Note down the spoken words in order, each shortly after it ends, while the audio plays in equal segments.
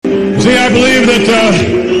I believe that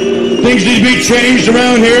things need to be changed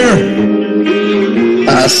around here.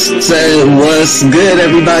 I said, what's good,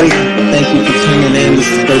 everybody? Thank you for tuning in. This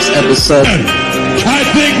is the first episode. I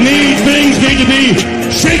think things need to be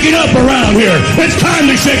shaken up around here. It's time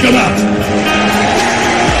to shake them up.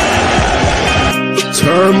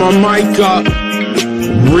 Turn my mic up.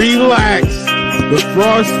 Relax. The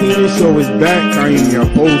Frost Healing Show is back. I am your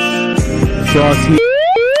host, Frost Healing.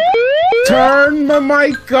 Turn my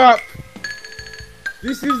mic up.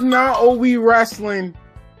 This is not OE Wrestling.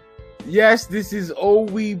 Yes, this is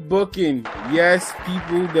OE Booking. Yes,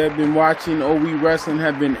 people that have been watching OE Wrestling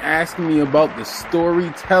have been asking me about the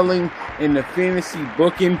storytelling and the fantasy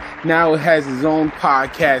booking. Now it has its own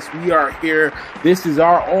podcast. We are here. This is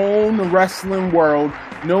our own wrestling world.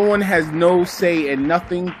 No one has no say in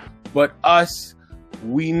nothing but us.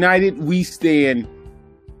 We united, we stand.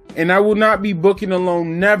 And I will not be booking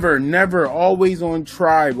alone. Never, never. Always on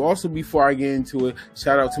Tribe. Also, before I get into it,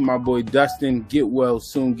 shout out to my boy Dustin. Get well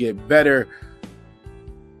soon, get better.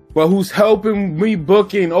 But who's helping me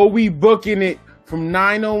booking? Oh, we booking it from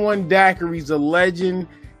 901 Daiquiris, a legend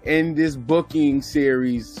in this booking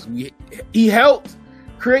series. He helped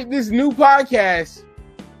create this new podcast.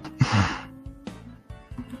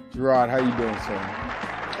 Gerard, how you doing, sir?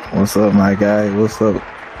 What's up, my guy? What's up?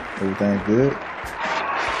 Everything good?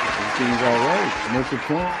 Everything's all right. No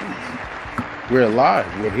complaints. We're alive.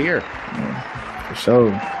 We're here. Yeah, for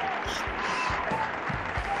sure.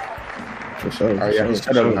 For sure. All right, y'all can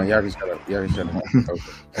shut up now. Y'all can shut up.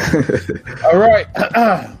 Okay. All right.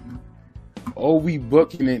 Oh, we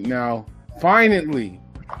booking it now. Finally.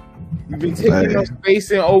 We've been taking up space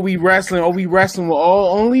in OE Wrestling. OE Wrestling will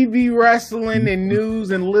only be wrestling and news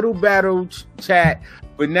and little battle chat.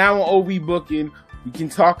 But now on OE Booking, we can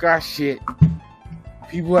talk our shit.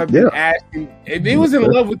 People have been asking. They was in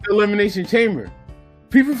love with the Elimination Chamber.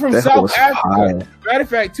 People from South Africa. Matter of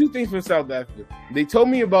fact, two things from South Africa. They told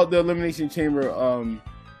me about the Elimination Chamber.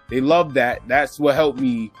 They loved that. That's what helped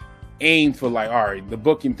me aim for, like, all right, the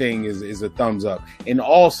booking thing is a thumbs up. And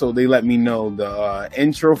also, they let me know the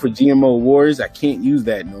intro for GMO Wars. I can't use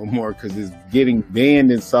that no more because it's getting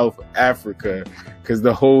banned in South Africa because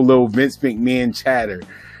the whole little Vince McMahon chatter.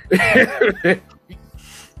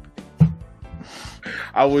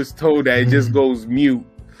 I was told that it just goes mute.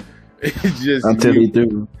 It's just until mute.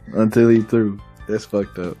 he threw. That's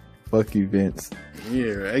fucked up. Fuck you, Vince.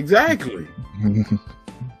 Yeah, exactly.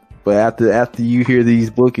 But after you hear these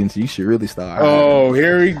bookings, you should really start. Oh,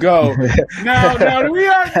 here we go. Now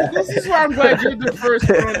this is why I'm glad you're the first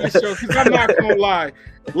one on this show, because I'm not gonna lie.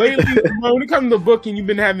 Lately, when it comes to booking, you've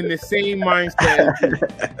been having the same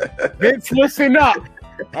mindset. Vince, listen up.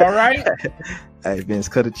 All right. Hey, Vince,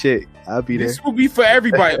 cut a check. I'll be there. This will be for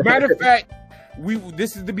everybody. Matter of fact,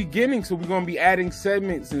 this is the beginning, so we're gonna be adding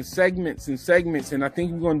segments, and I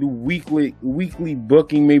think we're gonna do weekly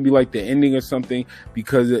booking, maybe like the ending or something,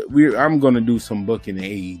 because I'm gonna do some booking in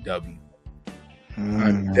AEW.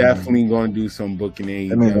 I'm definitely gonna do some booking in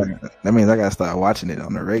AEW. That means I gotta start watching it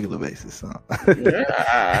on a regular basis. So.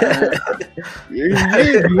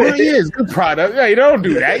 It's good product. Yeah, you don't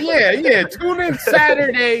do that. Yeah. Tune in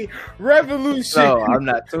Saturday, Revolution. No, I'm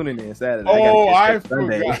not tuning in Saturday. I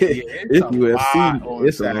forgot. Yeah, it's UFC.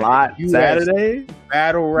 It's a lot Saturday.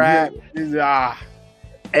 Battle rap is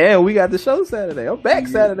And we got the show Saturday. I'm back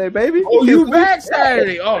Saturday, baby. Oh, you back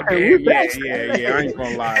Saturday? Oh, damn. Yeah. I ain't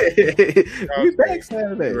gonna lie. We back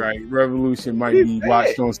Saturday. Right. Revolution might be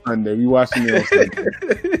watched on Sunday. We watching it on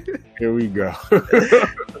Sunday. Here we go.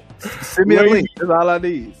 Send me a link. That's all I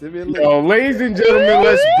need. Send me a link. Ladies and gentlemen,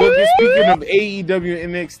 let's book it. Speaking of AEW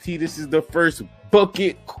and NXT, this is the first book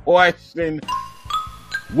it question.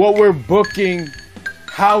 What we're booking,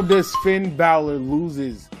 how does Finn Balor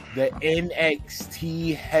loses the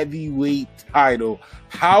NXT heavyweight title?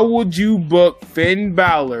 How would you book Finn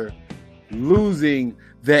Balor losing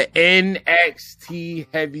the NXT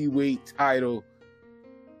heavyweight title?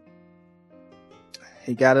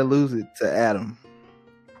 He gotta lose it to Adam.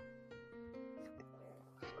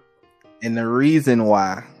 And the reason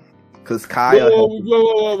why, because Kyle.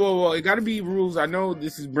 Whoa. It gotta be rules. I know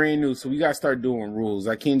this is brand new, so we gotta start doing rules.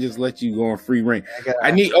 I can't just let you go on free reign.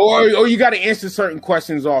 Or you gotta answer certain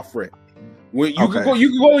questions off rip. You can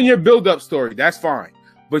go in your build-up story. That's fine,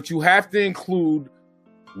 but you have to include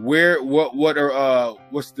what's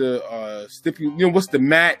the what's the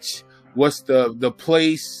match, what's the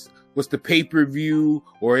place, what's the pay-per-view,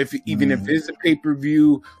 or if it's a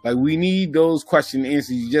pay-per-view. Like, we need those question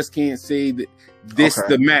answers. You just can't say that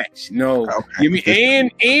the match. No, give me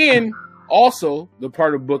and also the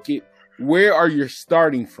part of book it. Where are you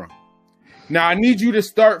starting from? Now I need you to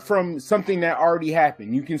start from something that already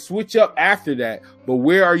happened. You can switch up after that, but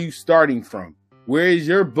where are you starting from? Where is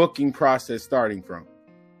your booking process starting from?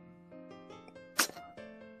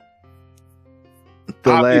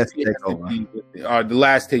 The Obviously, last takeover. The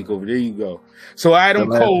last takeover. There you go. So Adam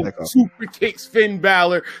Cole super kicks Finn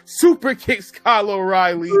Balor, super kicks Kyle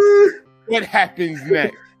O'Reilly. What happens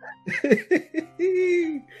next?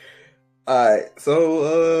 All right,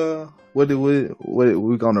 so what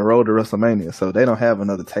we gonna roll to WrestleMania? So they don't have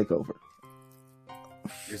another takeover.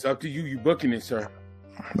 It's up to you. You booking it, sir.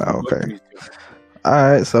 Oh, okay. All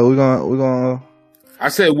right, so we're gonna. I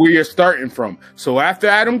said where you're starting from. So after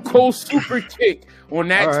Adam Cole's super kick on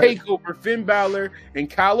that takeover, Finn Balor and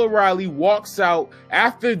Kyle O'Reilly walks out.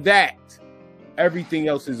 After that, everything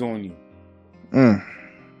else is on you.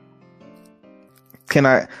 Can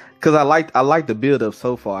I? Because I like the build up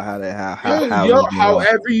so far.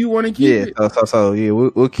 However you want to keep it. So yeah,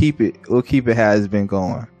 we'll keep it. We'll keep it how it's been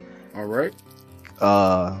going. All right.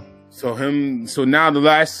 So now the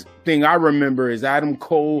last thing I remember is Adam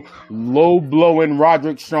Cole low blowing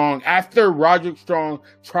Roderick Strong after Roderick Strong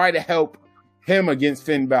tried to help him against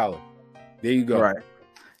Finn Balor. There you go. Right.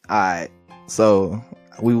 All right. So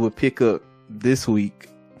we will pick up this week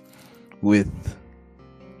with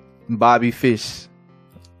Bobby Fish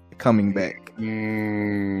coming back,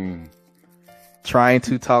 trying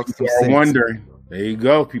to talk some sense. Wondering. There you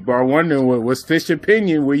go. People are wondering what's Fish's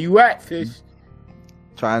opinion. Where you at, Fish?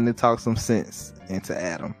 Trying to talk some sense into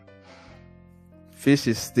Adam. Fish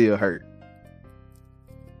is still hurt,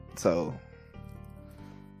 so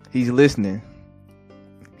he's listening.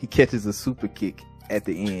 He catches a super kick at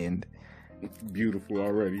the end. Beautiful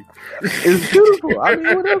already. It's beautiful. I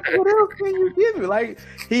mean, what else can you give me? Like,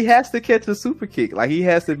 he has to catch a super kick. Like, he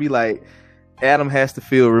has to be like, Adam has to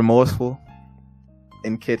feel remorseful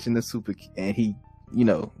in catching the super kick, and he,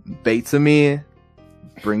 baits him in,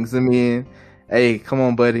 brings him in. Hey, come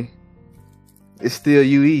on, buddy. It's still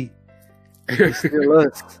UE. It's still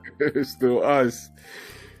us. It's still us.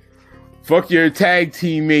 Fuck your tag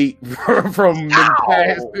teammate from the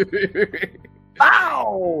past.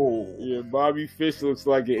 Ow! Yeah, Bobby Fish looks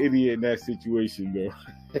like an idiot in that situation, though.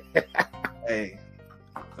 Hey,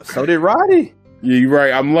 so did Roddy. Yeah, you're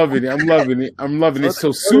right. I'm loving it.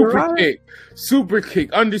 So super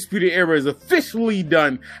kick, undisputed era is officially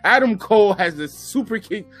done. Adam Cole has the super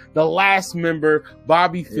kick. The last member,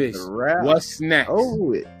 Bobby Fish. What's next?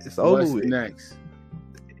 It's over with. What's next?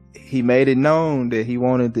 He made it known that he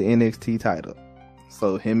wanted the NXT title.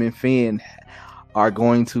 So him and Finn are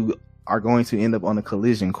going to end up on a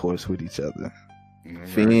collision course with each other. Right.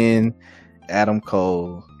 Finn, Adam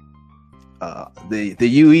Cole. The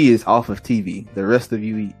UE is off of TV. The rest of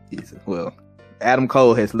UE is, Adam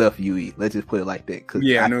Cole has left UE. Let's just put it like that.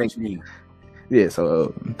 I know what you mean. Yeah,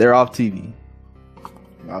 so they're off TV.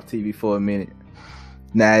 Off TV for a minute.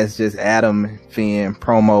 Now it's just Adam, Finn,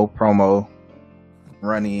 promo,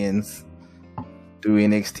 run-ins through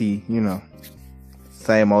NXT,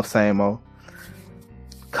 same old.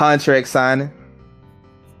 Contract signing.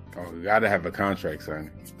 Oh, we gotta have a contract signing.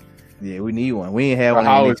 Yeah, we need one. We ain't have one.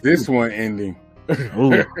 How is this one ending?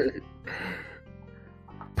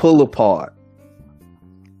 Pull apart.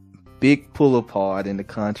 Big pull apart in the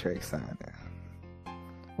contract signing.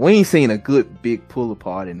 We ain't seen a good big pull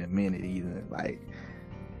apart in a minute either. Like,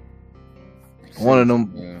 one of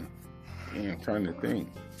them. Yeah, I'm trying to think.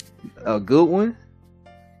 A good one.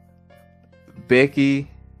 Becky,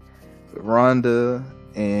 Ronda,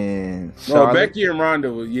 and Charlotte. Becky and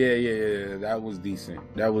Ronda was that was decent.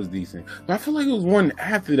 But I feel like it was one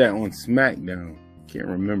after that on SmackDown. Can't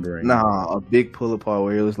remember right now. A big pull apart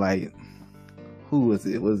where it was like, who was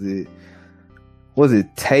it? Was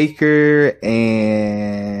it Taker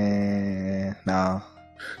and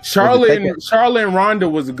Charlotte and Ronda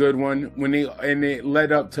was a good one when it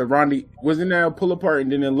led up to Ronda. Wasn't that a pull apart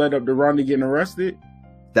and then it led up to Ronda getting arrested?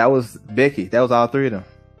 That was Becky. That was all three of them.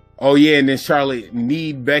 Oh yeah, and then Charlotte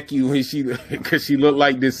need Becky when because she looked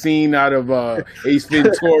like the scene out of Ace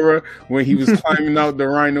Ventura when he was climbing out the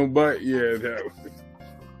rhino butt. Yeah, that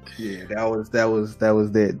was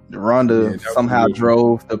that. Ronda somehow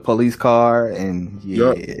drove the police car, and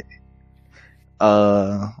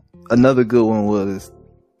another good one was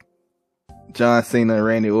John Cena and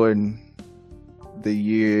Randy Orton. The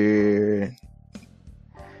year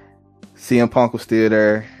CM Punk was still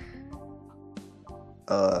there.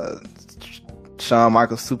 Shawn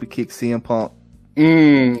Michaels super kicked CM Punk.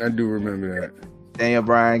 I do remember that. Daniel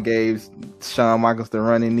Bryan gave Shawn Michaels the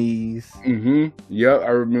running knees. Yep, I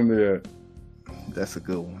remember that. That's a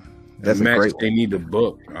good one. That's a match great they need to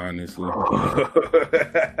book, honestly.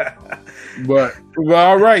 but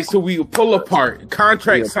all right, so we pull apart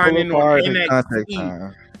contract signing on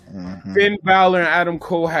NXT. Finn Balor and Adam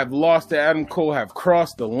Cole have lost. Adam Cole have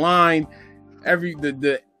crossed the line.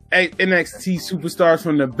 The NXT superstars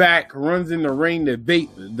from the back runs in the ring to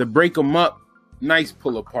break them up. Nice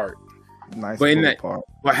pull apart. Apart.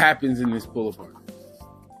 What happens in this pull apart?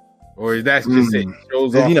 Or that's just it.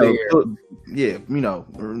 Shows off there. Yeah,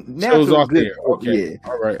 shows off there. Okay. Yeah.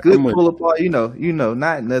 All right. Good pull apart,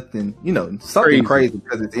 not nothing, something crazy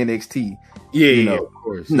because it's NXT. Yeah, of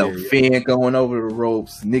course. Finn going over the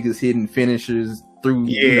ropes, niggas hitting finishers through,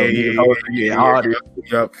 all this.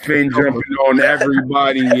 Yup. Finn jumping on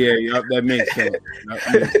everybody. That makes sense.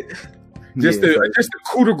 Just a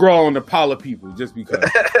coup de grace on the pile of people, just because.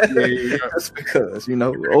 Just because,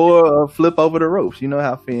 or flip over the ropes. You know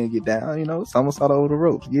how Finn get down, somersault over the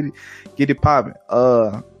ropes. Get it popping.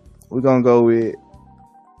 We're gonna go with,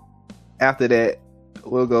 after that,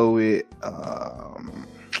 we'll go with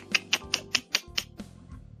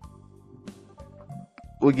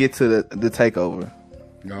we'll get to the takeover.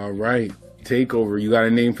 All right. Takeover. You got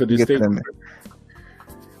a name for this takeover?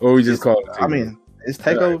 Or we just call it takeover? It's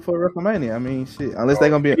takeover for WrestleMania. Shit. Unless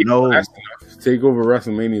they're gonna be no. That's enough. Takeover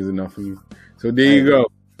WrestleMania is enough for you. So there you go.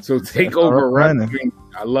 So takeover WrestleMania.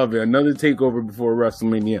 I love it. Another takeover before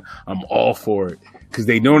WrestleMania. I'm all for it because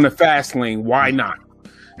they doing the fast lane. Why not?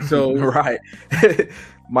 So right.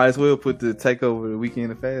 Might as well put the takeover the weekend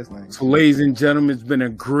of Fastlane. So, ladies and gentlemen, it's been a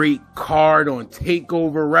great card on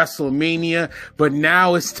Takeover WrestleMania, but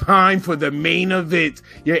now it's time for the main event.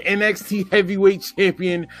 Your NXT Heavyweight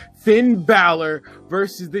Champion Finn Balor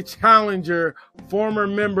versus the challenger, former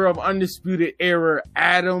member of Undisputed Era,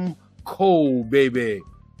 Adam Cole, baby.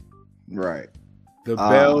 Right. The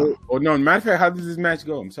bell. Oh no! Matter of fact, how does this match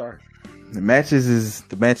go? I'm sorry. The match is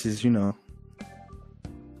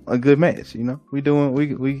a good match.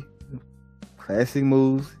 We classic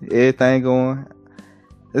moves, everything going.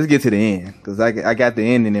 Let's get to the end because I got the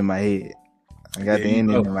ending in my head.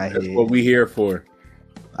 That's what we here for.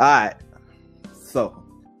 All right. So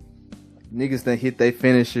niggas done hit their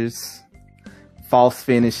finishers, false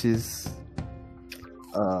finishes.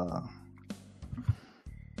 A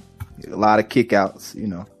lot of kickouts,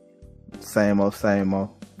 same old.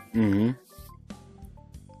 Mm-hmm.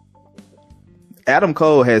 Adam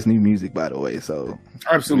Cole has new music, by the way, so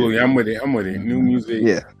absolutely, I'm with it. New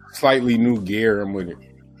music, slightly new gear. I'm with it.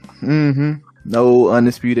 Mm-hmm. No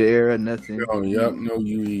Undisputed Era, nothing. Oh, yup. No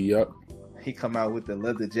UE, yup. He come out with the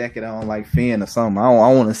leather jacket on like Finn or something. I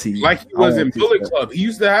want to see like he was in Bullet Club. He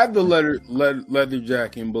used to have the leather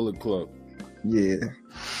jacket in Bullet Club. Yeah.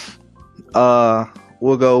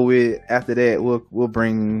 We'll go with after that. We'll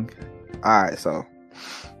bring. All right, so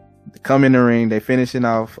they come in the ring. They finishing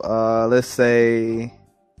off. Let's say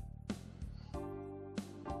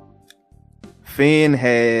Finn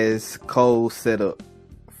has Cole set up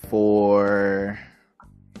for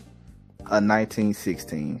a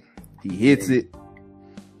 1916. He hits it.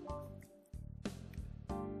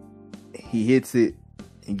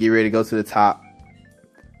 And get ready to go to the top.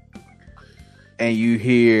 And you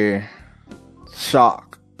hear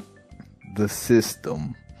shock the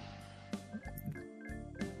system.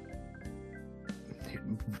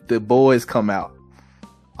 The boys come out.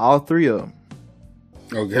 All three of them.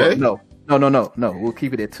 Okay. No. We'll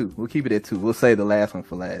keep it at two. We'll save the last one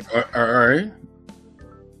for last. All right.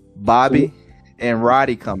 Bobby and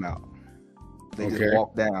Roddy come out. They just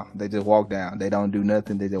walk down. They don't do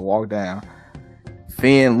nothing. They just walk down.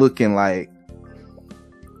 Finn looking like,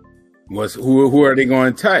 who are they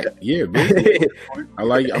going to attack? Yeah, baby. I'm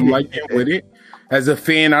liking with it. As a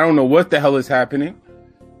fan, I don't know what the hell is happening.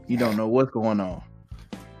 You don't know what's going on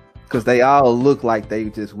because they all look like they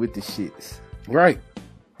just with the shits, right?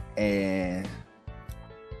 And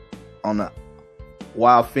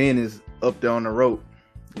while Finn is up there on the rope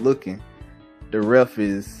looking, the ref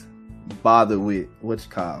is bothered with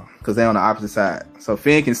because they're on the opposite side. So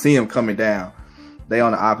Finn can see him coming down. They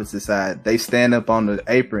on the opposite side. They stand up on the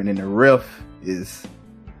apron, and the ref is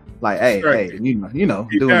like, "Hey, doing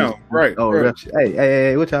this. Right? Oh, right. Ref,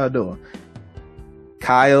 hey, what y'all doing?"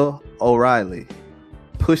 Kyle O'Reilly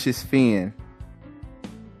pushes Finn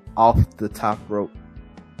off the top rope.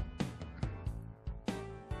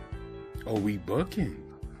 Oh, we booking.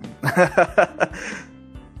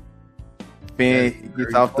 Finn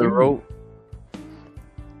gets off the rope.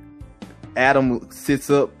 Adam sits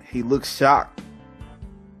up. He looks shocked.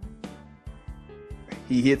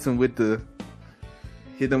 He hits him with the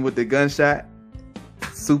gunshot.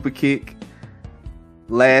 Super kick.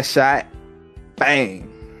 Last shot.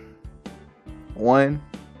 Bang. 1,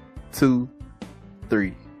 2,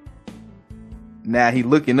 3. Now he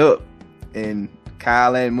looking up, and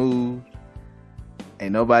Kyle ain't moved,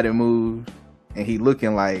 and nobody moved, and he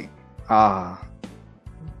looking like, the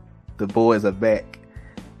boys are back.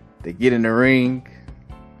 They get in the ring,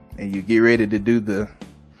 and you get ready to do the,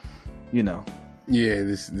 Yeah,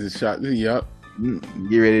 this shot. Yup.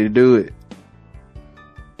 Get ready to do it.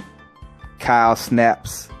 Kyle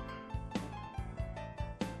snaps,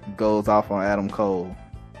 goes off on Adam Cole.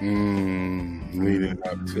 Leading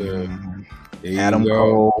up to Adam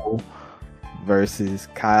Cole versus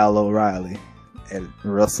Kyle O'Reilly at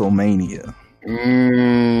WrestleMania.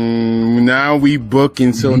 Now we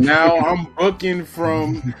booking. So now I'm booking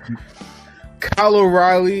from Kyle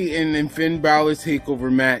O'Reilly and Finn Balor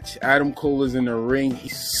takeover match. Adam Cole is in the ring. He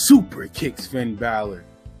super kicks Finn Balor.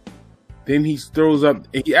 Then he throws up.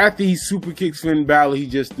 After he super kicks Finn Balor, he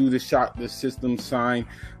just threw the shot, the system sign.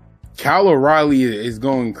 Kyle O'Reilly is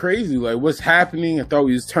going crazy. Like, what's happening? I thought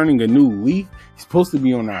he was turning a new leaf. He's supposed to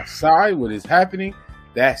be on our side. What is happening?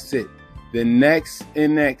 That's it. The next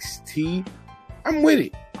NXT, I'm with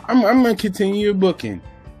it. I'm going to continue booking.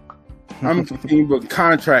 I'm going to continue booking.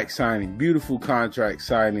 Contract signing. Beautiful contract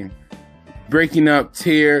signing. Breaking up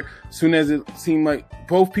Tear. Soon as it seemed like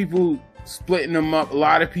both people splitting them up, a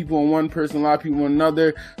lot of people on one person, a lot of people on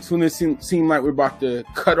another. Soon as it seemed like we're about to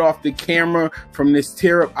cut off the camera from this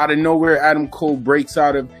tear up, out of nowhere, Adam Cole breaks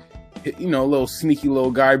out of, a little sneaky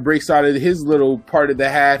little guy, breaks out of his little part of the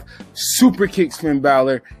half, super kicks Finn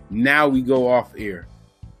Balor. Now we go off air.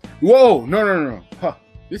 Whoa, no. Huh,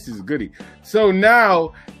 this is goody. So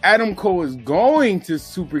now Adam Cole is going to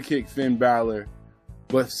super kick Finn Balor,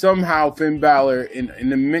 but somehow Finn Balor, in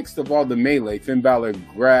the midst of all the melee, Finn Balor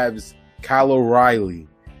grabs Kyle O'Reilly,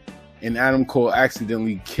 and Adam Cole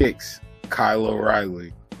accidentally kicks Kyle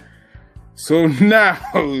O'Reilly. So now,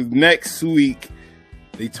 next week,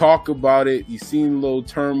 they talk about it. You seen a little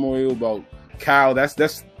turmoil about Kyle.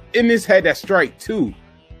 That's in his head. That's strike 2.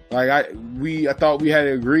 Like I thought we had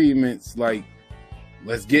agreements. Like,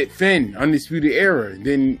 let's get Finn, Undisputed Era.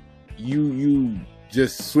 Then you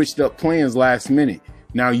just switched up plans last minute.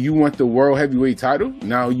 Now you want the World Heavyweight title.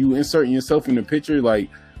 Now you inserting yourself in the picture. Like,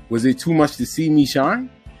 was it too much to see me shine?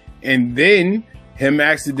 And then him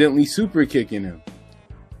accidentally super kicking him.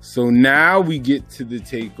 So now we get to the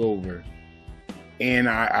takeover. And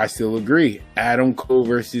I still agree. Adam Cole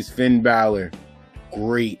versus Finn Balor.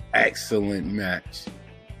 Great, excellent match.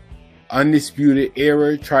 Undisputed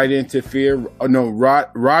Era tried to interfere. Oh, no,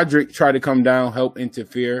 Roderick tried to come down, help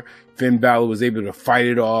interfere. Finn Balor was able to fight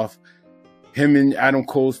it off. Him and Adam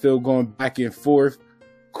Cole still going back and forth.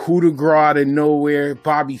 Coup de grace out of nowhere.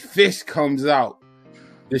 Bobby Fish comes out,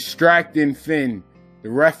 distracting Finn. The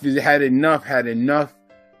ref had enough.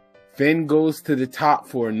 Finn goes to the top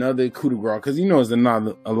for another coup de grace because he knows there's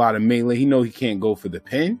not a lot of melee. He knows he can't go for the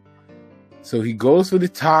pin. So he goes for the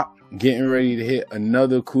top, getting ready to hit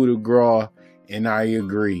another coup de grace. And I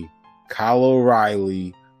agree. Kyle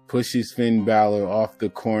O'Reilly pushes Finn Balor off the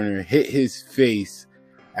corner, hit his face.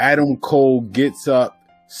 Adam Cole gets up,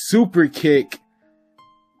 super kick.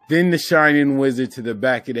 Then the Shining Wizard to the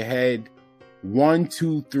back of the head. 1,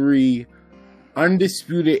 2, 3.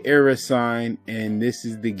 Undisputed Era sign. And this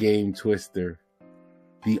is the game twister.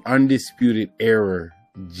 The Undisputed Era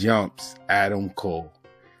jumps Adam Cole.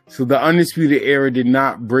 So the Undisputed Era did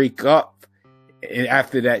not break up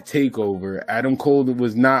after that takeover. Adam Cole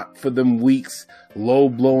was not for them weeks low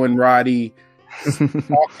blowing Roddy.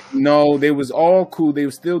 No, they was all cool. They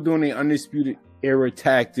were still doing the Undisputed Era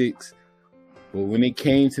tactics. But when it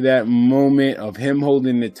came to that moment of him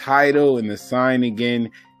holding the title and the sign again,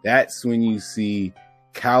 that's when you see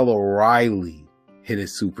Kyle O'Reilly hit a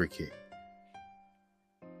super kick.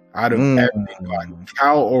 Out of everybody,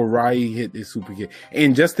 Kyle O'Reilly hit this super kick.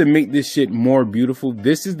 And just to make this shit more beautiful,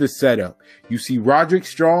 this is the setup. You see Roderick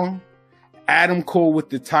Strong, Adam Cole with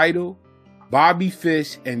the title, Bobby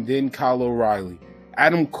Fish, and then Kyle O'Reilly.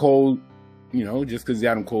 Adam Cole, just because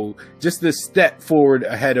Adam Cole, just a step forward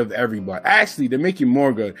ahead of everybody. Actually, to make it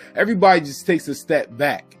more good, everybody just takes a step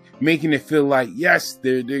back, making it feel like, yes,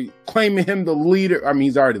 they're claiming him the leader. I mean,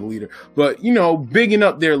 he's already the leader, but, bigging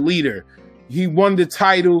up their leader. He won the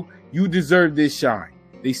title. You deserve this shine.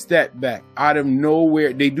 They step back out of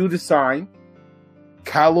nowhere. They do the sign.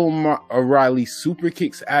 Kyle O'Reilly super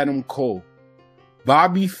kicks Adam Cole.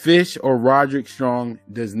 Bobby Fish or Roderick Strong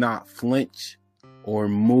does not flinch or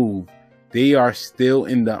move. They are still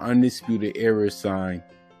in the Undisputed Era sign.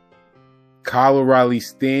 Kyle O'Reilly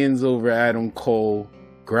stands over Adam Cole,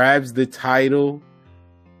 grabs the title,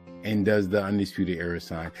 and does the Undisputed Era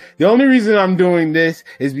sign. The only reason I'm doing this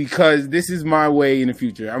is because this is my way in the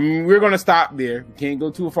future. I mean, we're going to stop there. We can't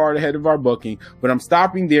go too far ahead of our booking, but I'm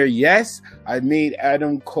stopping there. Yes, I made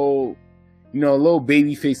Adam Cole, a little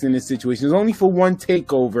baby face in this situation. It's only for one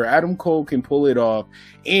takeover. Adam Cole can pull it off.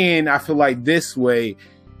 And I feel like this way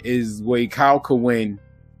is way Kyle could win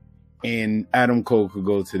and Adam Cole could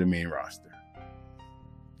go to the main roster.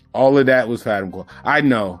 All of that was for Adam Cole. I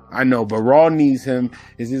know, but Raw needs him.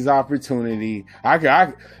 It's his opportunity.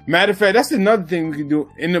 Matter of fact, that's another thing we can do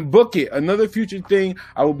in the book. Another future thing,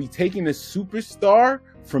 I will be taking a superstar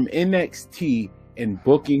from NXT and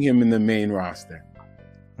booking him in the main roster.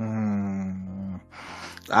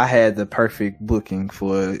 I had the perfect booking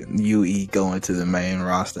for UE going to the main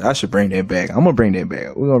roster. I should bring that back. I'm gonna bring that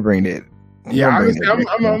back. We're gonna bring that. I'm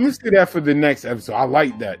gonna say that for the next episode. I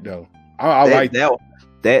like that though. I like that.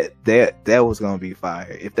 That was gonna be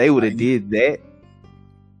fire. If they would have did that.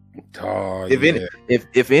 Oh,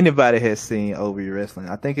 if anybody has seen OV Wrestling,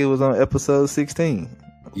 I think it was on episode 16.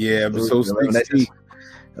 Yeah, episode 16.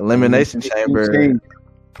 Elimination Chamber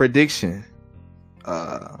prediction.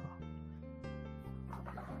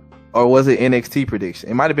 Or was it NXT prediction?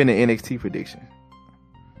 It might have been an NXT prediction.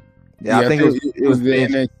 Yeah, I think it was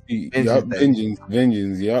the NXT.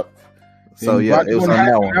 Vengeance. Yep. So yeah, it was on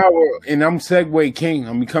that one. And I'm Segway King.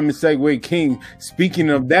 I'm becoming Segway King. Speaking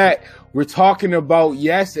of that, we're talking about,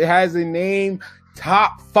 yes, it has a name.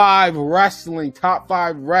 Top 5 Wrestling. Top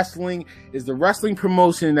 5 Wrestling is the wrestling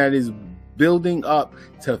promotion that is building up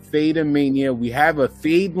to Fadeamania. We have a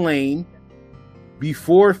Fade Lane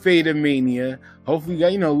before Fadeamania. Hopefully,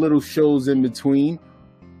 we got little shows in between.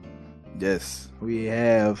 Yes, we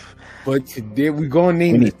have. But today we're going to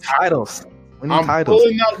name the titles. I'm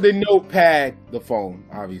pulling out the notepad, the phone.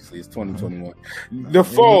 Obviously, it's 2021. The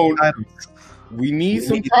phone. We need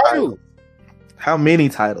some titles. How many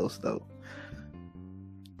titles, though?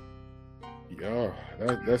 Yeah,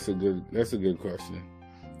 that's a good question.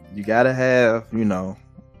 You gotta have, Well,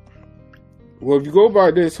 if you go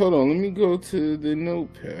by this, hold on. Let me go to the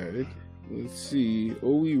notepad. Let's see.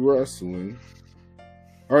 OE Wrestling.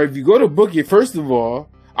 All right, if you go to book it, first of all,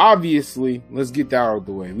 obviously, let's get that out of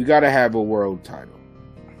the way. We got to have a world title.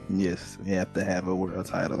 Yes, we have to have a world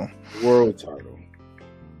title. World title.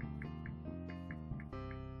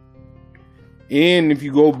 And if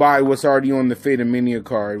you go by what's already on the Fadeamania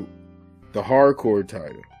card, the hardcore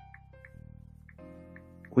title.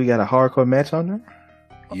 We got a hardcore match on there?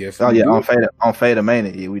 Yes. Oh, yeah, on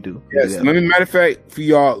Fadeamania. Yeah, we do. Yes. Matter of fact, for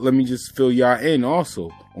y'all, let me just fill y'all in also.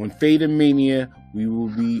 On Fadeamania, we will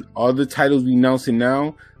be, all the titles we announcing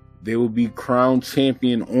now, they will be crowned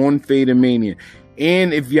champion on Fadeamania.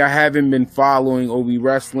 And if y'all haven't been following OV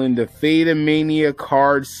Wrestling, the Fadeamania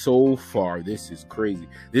card so far, this is crazy.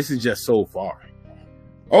 This is just so far.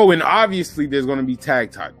 Oh, and obviously there's going to be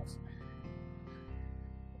tag titles.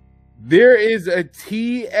 There is a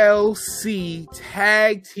TLC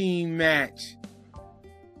tag team match.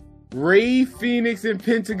 Ray Phoenix and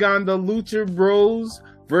Pentagon, the Lucha Bros,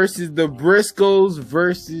 versus the Briscoes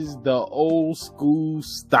versus the old school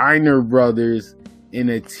Steiner brothers in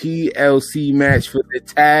a TLC match for the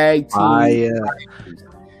tag team.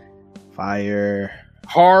 Fire.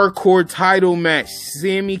 Hardcore title match.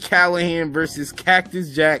 Sami Callihan versus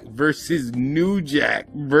Cactus Jack versus New Jack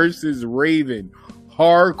versus Raven.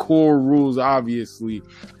 Hardcore rules, obviously,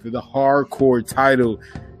 for the hardcore title.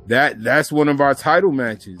 That's one of our title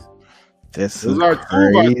matches. Those are two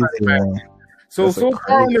of our title matches. So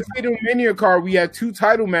far on the Fadeamania card, we have 2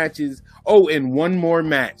 title matches. Oh, and one more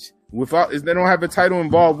match. They don't have a title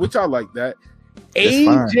involved, which I like that.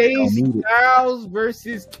 AJ Styles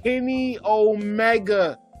versus Kenny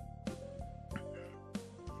Omega.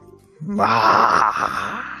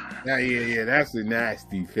 Yeah, that's a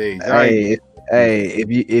nasty face.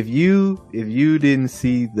 If you didn't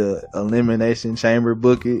see the Elimination Chamber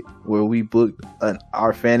book it, where we booked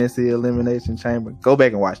our fantasy Elimination Chamber, go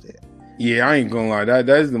back and watch that. Yeah, I ain't gonna lie. That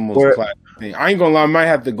is the most classic thing. I ain't gonna lie. I might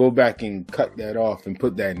have to go back and cut that off and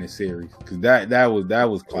put that in the series because that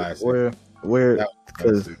was classic.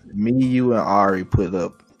 Because me, you, and Ari put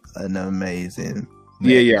up an amazing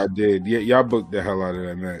match. Yeah, I did. Yeah, y'all booked the hell out of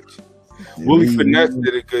that match. Willie Finesse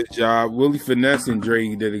did a good job. Willie Finesse and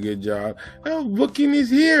Drake did a good job. Booking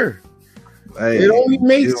is here. It only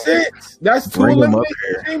makes sense. That's 2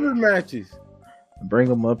 Elimination Chamber matches. Bring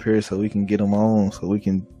them up here so we can get them on, so we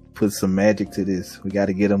can put some magic to this. We got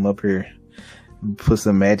to get them up here. Put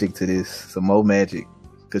some magic to this. Some more magic.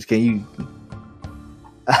 Because can you...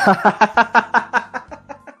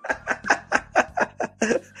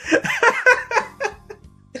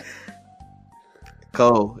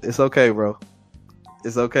 Cole, it's okay, bro.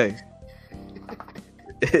 It's okay.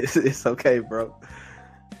 It's okay, bro.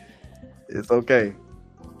 It's okay.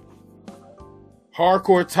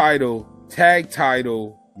 Hardcore title, tag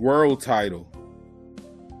title, world title.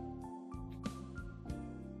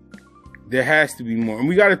 There has to be more. And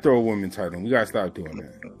we got to throw a women's title. We got to stop doing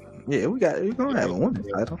that. Yeah, we're going to have a women's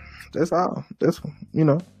title. That's all. That's, you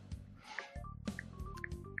know.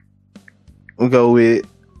 We'll go with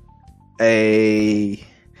I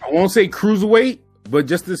won't say cruiserweight, but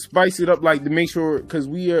just to spice it up, like to make sure, because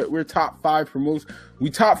we're top 5 promotions. We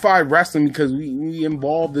top 5 wrestling because we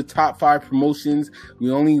involve the top 5 promotions.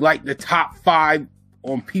 We only like the top 5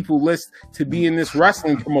 on people list to be in this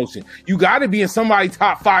wrestling promotion. You got to be in somebody's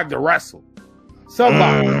top 5 to wrestle.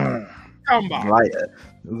 Somebody. Like it.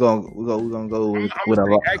 We're gonna go with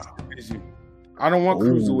a X Division. I don't want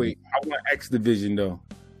cruiserweight. I want X Division though,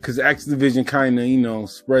 because X Division kind of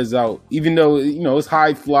spreads out. Even though it's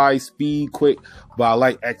high fly, speed, quick, but I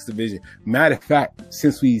like X Division. Matter of fact,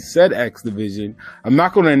 since we said X Division, I'm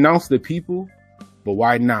not going to announce the people, but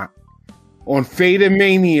why not? On Fader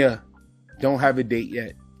Mania. Don't have a date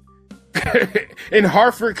yet. In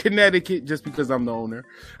Hartford, Connecticut, just because I'm the owner.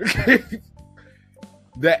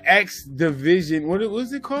 The X Division. What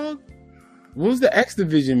was it called? What was the X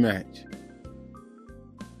Division match?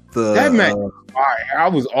 That match. I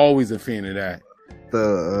was always a fan of that.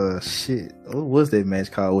 Shit. What was that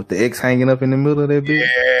match called? With the X hanging up in the middle of that bitch?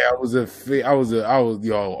 Yeah, I was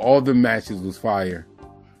all the matches was fire.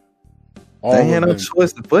 They had no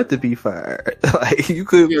choice but to be fired. Like you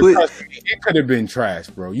could put. It could have been trash,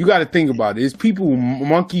 bro. You got to think about it. It's people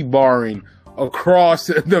monkey barring across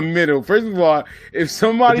the middle. First of all, if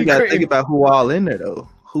somebody, you got to think about who all in there though.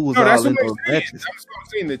 Who was all in those matches? That's what I'm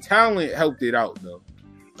saying. The talent helped it out though.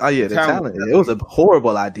 Oh yeah, the talent. It was a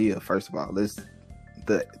horrible idea. First of all,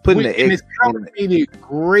 putting the X. Made it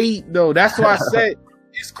great though. That's why I said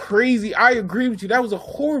it's crazy. I agree with you. That was a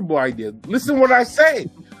horrible idea. Listen what I say.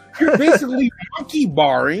 You're basically monkey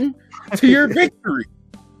barring to your victory.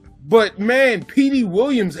 But man, Petey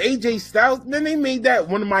Williams, AJ Styles, man, they made that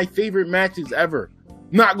one of my favorite matches ever.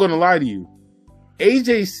 Not gonna lie to you.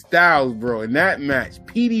 AJ Styles, bro, in that match,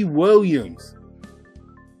 Petey Williams,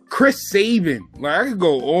 Chris Sabin, like I could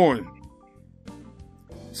go on.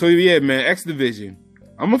 So yeah, man, X Division.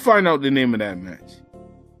 I'm gonna find out the name of that match.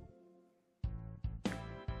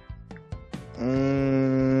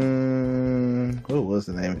 What was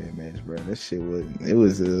the name of that match, bro? That shit wasn't. It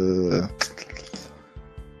was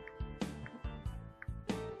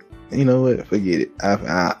you know what? Forget it. I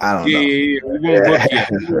don't know. Yeah, we're gonna book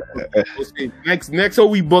it. Next, so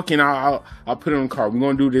we booking. I'll put it on the card. We're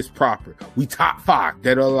gonna do this proper. We top 5,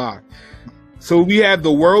 dead or alive. So we have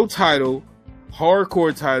the world title,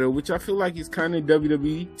 hardcore title, which I feel like is kind of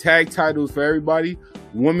WWE. Tag titles for everybody.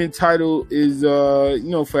 Women title is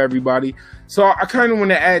for everybody. So I kind of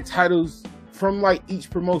want to add titles from like each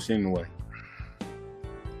promotion in a way.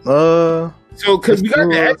 So because we got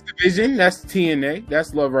the X Division, that's TNA,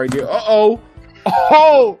 that's love right there. The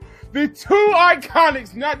two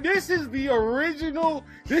iconics. Now this is the original.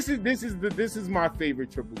 This is my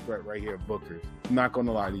favorite triple threat right here, Bookers. I'm not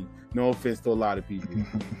gonna lie to you. No offense to a lot of people.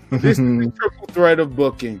 This is the triple threat of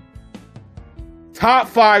booking. Top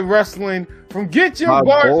 5 wrestling from Get Your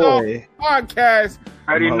Bars Off podcast.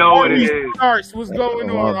 I already know what it is. What's going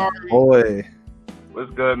on, Ari? Boy.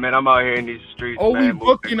 What's good, man? I'm out here in these streets. Oh, man. we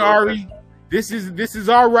booking, Ari. This is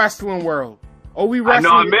our wrestling world. Oh, we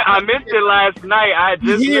wrestling. I know. I missed it last night. I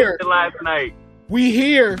just missed it last night. We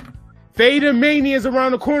here. Fader Mania is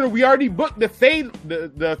around the corner. We already booked the Fade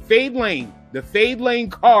Lane. The Fade Lane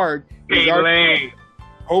card. Fade Lane.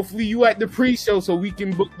 Hopefully you at the pre-show so we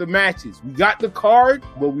can book the matches. We got the card,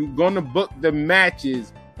 but we're gonna book the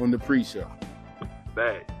matches on the pre-show.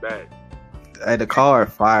 Bad. Hey, the card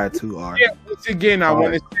fire too, Ari. Yeah, once again, I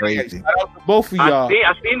want to say shout out to both of y'all.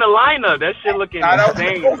 I seen the lineup. That shit looking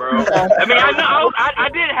insane, bro. I mean, I know.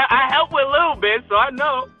 I helped with a little bit, so I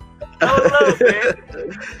know.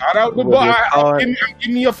 Shout out to both. I'm giving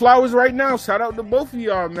you your flowers right now. Shout out to both of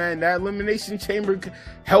y'all, man. That Elimination Chamber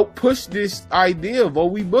helped push this idea of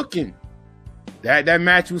we booking. That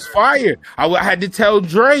match was fire. I had to tell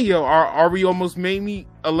Dre, Ari almost made me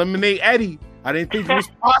eliminate Eddie. I didn't think it was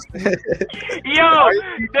possible. I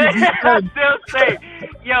still say,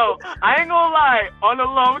 I ain't gonna lie. On the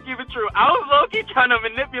low, keep it true. I was low-key trying to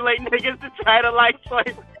manipulate niggas to try to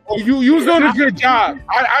swipe. Oh, you was doing a good job.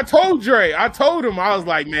 I told Dre. I told him. I was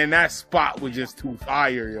like, man, that spot was just too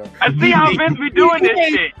fire, yo. I see how Vince be doing this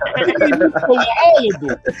shit.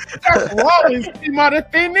 That's Rollins came out of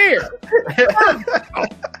thin air.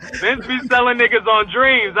 Vince be selling niggas on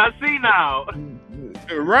dreams. I see now.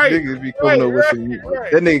 Right. Niggas be coming up with some.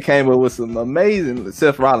 That nigga came up with some amazing.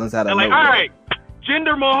 Seth Rollins out of They're like, nowhere. all right,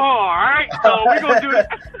 Jinder Mahal, all right? So we're going to do that.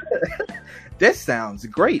 That sounds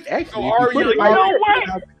great, actually. So If you are put you- it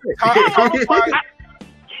like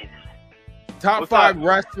Top What's Five up?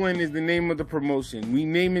 Wrestling is the name of the promotion. We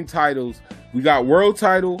naming titles. We got world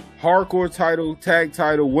title, hardcore title, tag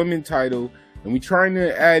title, women title, and we trying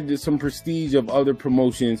to add some prestige of other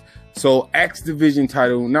promotions. So X Division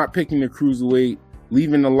title, not picking the cruiserweight,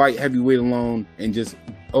 leaving the light heavyweight alone, and just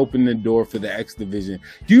open the door for the X Division.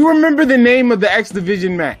 Do you remember the name of the X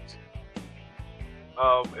Division match?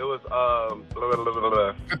 It was, blah, blah, blah, blah,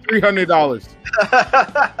 blah. For $300.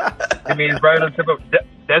 You mean it's right on tip of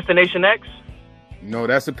Destination X? No,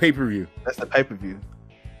 that's a pay-per-view. That's the pay-per-view.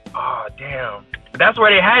 Oh, damn. That's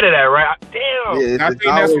where they had it at, right? Damn. Yeah, I think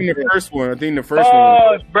that's from the first one. I think the first one.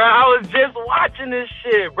 Oh, bro, I was just watching this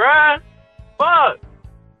shit, bro. Fuck.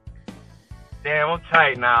 Damn, I'm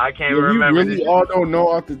tight now. I can't Yeah, we remember. really this. all don't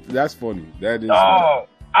know. That's funny. That is. Oh,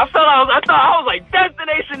 I thought I was like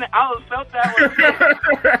Destination. I felt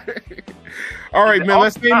that way. All right, man.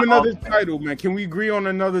 Let's name Oh, another title, man. Can we agree on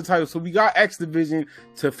another title? So we got X Division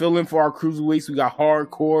to fill in for our cruiserweights. We got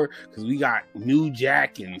Hardcore because we got New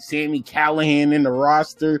Jack and Sammy Callahan in the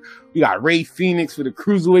roster. We got Ray Phoenix for the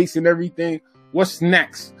cruiserweights and everything. What's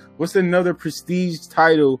next? What's another prestige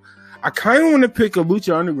title? I kind of want to pick a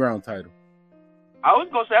Lucha Underground title. I was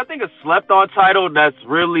gonna say I think a slept-on title. That's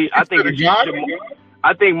really I think the it God? should,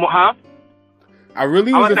 I think huh? I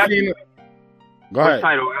really I was like a that- fan of. Go What ahead.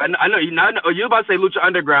 title? I know you. You're about to say Lucha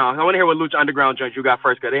Underground. I want to hear what Lucha Underground joint you got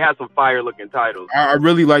first because they had some fire-looking titles. I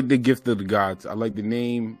really like the Gift of the Gods. I like the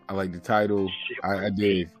name. I like the title. Shit I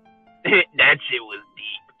did. that shit was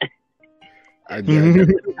deep. I did.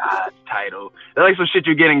 God's title. That's like some shit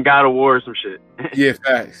you get in God of War or some shit. Yeah,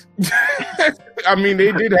 facts. I mean,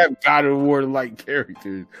 they did have God of War like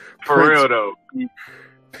characters. For real though.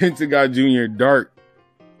 Pentagon Jr. Dark.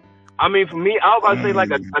 I mean, for me, I was about to say like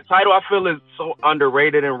a title I feel is so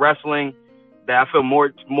underrated in wrestling that I feel more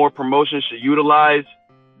promotions should utilize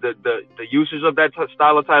the usage of that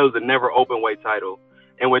style of title is the never open weight title.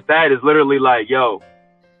 And with that is literally like, yo,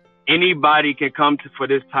 anybody can come for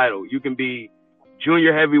this title. You can be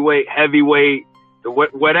junior heavyweight,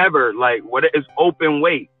 whatever, like what is open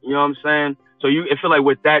weight. You know what I'm saying? So I feel like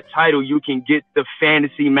with that title, you can get the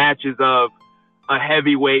fantasy matches of a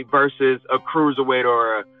heavyweight versus a cruiserweight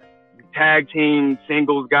or a tag team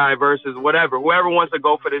singles guy versus whoever wants to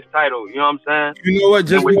go for this title. You know what I'm saying? You know what?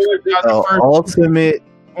 Just because y'all the first Ultimate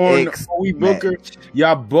on X we Booker, match.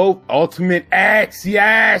 y'all both Ultimate X.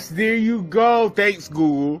 Yes, there you go. Thanks,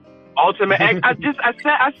 Google. Ultimate X. I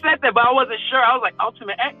said that, but I wasn't sure. I was like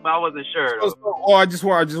Ultimate X, but I wasn't sure. Though. Oh, I just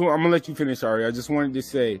want. I'm gonna let you finish, Ari. I just wanted to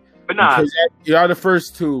say, But nah, because y'all the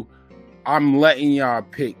first two, I'm letting y'all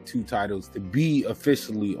pick two titles to be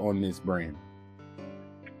officially on this brand.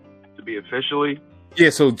 to be officially. Yeah,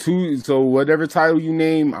 so whatever title you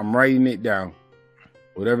name, I'm writing it down.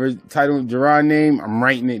 Whatever title Gerard name, I'm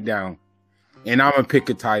writing it down. And I'm gonna pick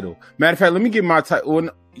a title. Matter of fact, let me get my title. Well,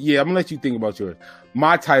 yeah, I'm gonna let you think about yours.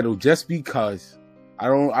 My title, just because I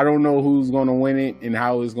don't know who's gonna win it and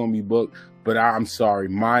how it's gonna be booked, but I'm sorry.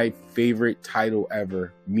 My favorite title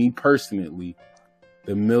ever, me personally,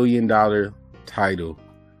 the $1 million title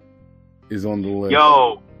is on the list.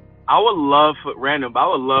 Yo, I would love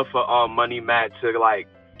for Money Matt to like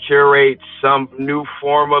curate some new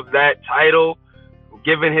form of that title,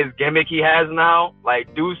 given his gimmick he has now.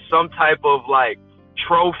 Like do some type of like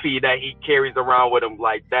trophy that he carries around with him,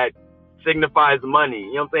 like that signifies money.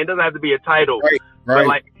 You know what I'm saying? It doesn't have to be a title, Right. but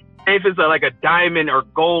like if it's like a diamond or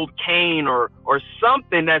gold cane or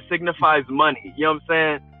something that signifies money. You know what I'm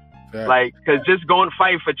saying? Yeah. Like, cause just going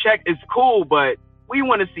fight for check is cool, but we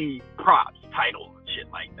want to see props, titles, and shit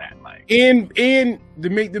like that. Like, And to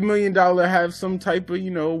make the $1 million have some type of,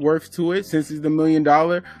 worth to it, since it's the $1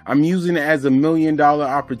 million, I'm using it as a $1 million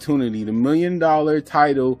opportunity. The $1 million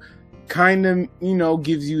title kind of,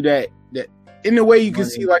 gives you that in a way you can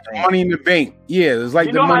see like Money in the Bank. Yeah, it's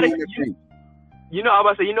like the Money in the Bank. I'm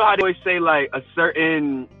about to say, how they always say like a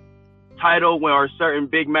certain title or a certain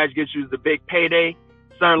big match gets you the big payday,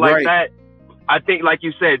 something like that. I think, like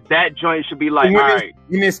you said, that joint should be like, all right.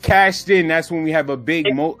 When it's cashed in, that's when we have a big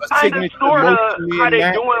signature. Sort of how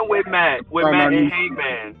they doing with Matt and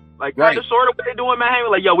Hangman. Like, kind of sort of what they doing with Matt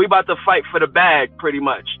Hangman. Like, yo, we about to fight for the bag, pretty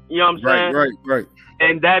much. You know what I'm saying? Right.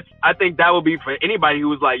 And I think that would be for anybody who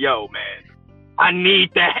was like, yo, man, I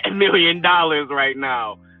need that $1 million right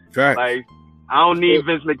now. Fact. Like, I don't need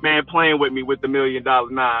Vince McMahon playing with me with the $1 million.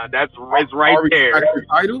 Nah, it's right there. The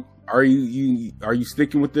title? Are you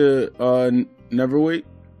sticking with the Neverweight?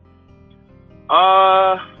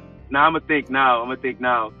 Now I'm gonna think now.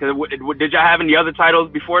 Cause did y'all have any other titles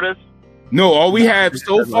before this? No, all we have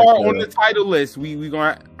so far on the title list. We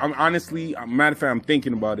gonna. I'm honestly, matter of fact, I'm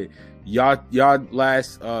thinking about it. Y'all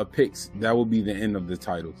last picks. That will be the end of the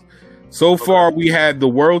titles. So far, we had the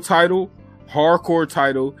world title, hardcore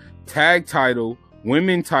title, tag title,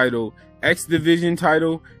 women title, X Division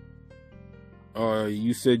title.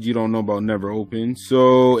 You said you don't know about Never Open.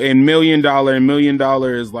 So, and $1 million. $1 million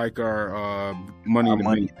is like our money in the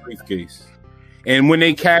bank briefcase. And when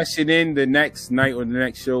they cash it in the next night or the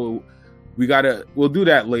next show, we'll do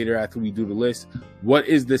that later after we do the list. What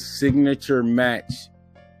is the signature match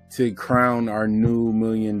to crown our new $1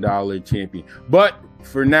 million champion? But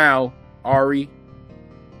for now, Ari,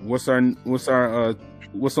 what's making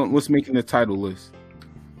the title list?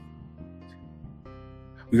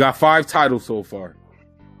 We got 5 titles so far.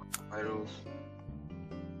 Titles.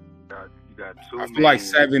 You got 2. I feel like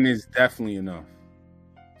 7 is definitely enough.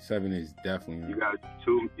 7 is definitely enough. You got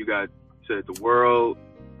 2. You got the world,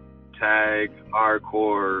 tag,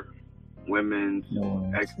 hardcore, women's,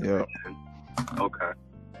 X Division. Okay.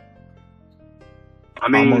 I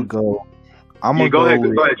mean, I'm gonna go. Go ahead,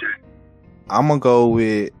 Jay. I'm gonna go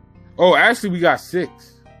with. Oh, actually, we got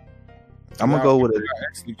 6. I'm gonna go with a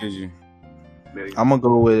X Division. I'm gonna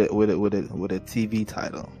go with a TV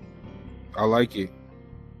title. I like it.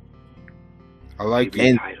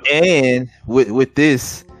 And with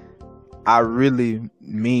this, I really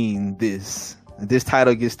mean this. This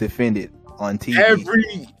title gets defended on TV.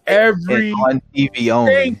 Every on TV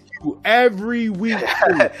only. Thank you. Every week,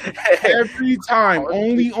 every time,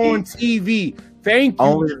 only on TV. Thank you.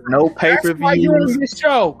 Only no pay-per-view. That's why you're on this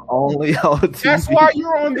show. Only on TV. That's why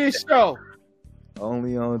you're on this show.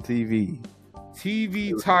 Only on TV.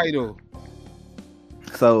 TV title.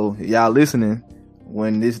 So y'all listening,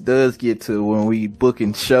 when this does get to when we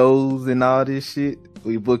booking shows and all this shit,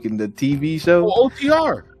 we booking the TV show. Oh,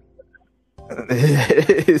 OTR.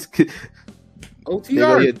 It's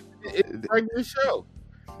OTR. It's a regular show.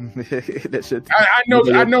 That shit. I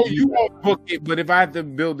know you won't book it, but if I have to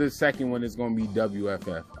build a second one, it's gonna be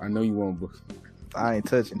WFF. I know you won't book it. I ain't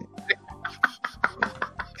touching it.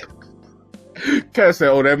 Cat said,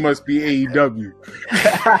 "Oh, that must be AEW."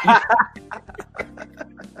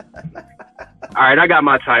 All right, I got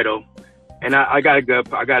my title, and I got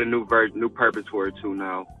a new purpose for it too.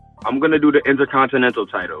 Now I'm gonna do the Intercontinental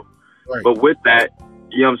title, right. But with that,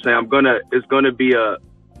 you know what I'm saying? It's gonna be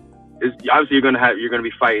obviously you're gonna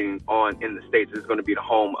be fighting in the States. It's gonna be the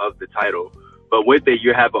home of the title, but with it,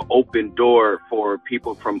 you have an open door for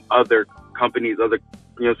people from other companies, you know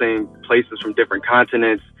what I'm saying, places from different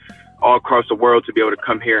continents, all across the world to be able to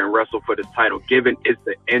come here and wrestle for this title. Given it's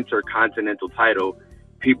the Intercontinental title,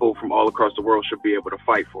 people from all across the world should be able to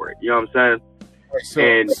fight for it. You know what I'm saying? Right,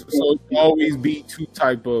 so it'll always be 2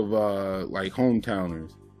 type of like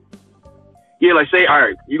hometowners. Yeah, like say, all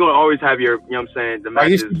right, you're gonna always have your, you know what I'm saying, the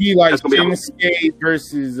matches. It should be like Shinsuke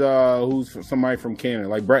versus who's somebody from Canada,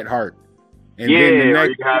 like Bret Hart. And then the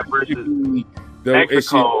next you have versus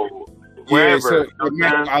Mexico. Wherever.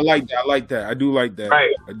 I like that. I do like that.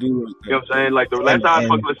 Right. I do like that. You know what I'm saying? Like the last time I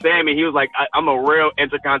spoke with Sammy, he was like, I'm a real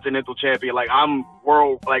Intercontinental champion. Like I'm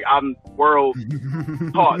world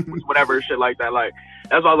taught, whatever shit like that. Like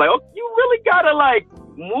that's why I was like, oh, you really gotta like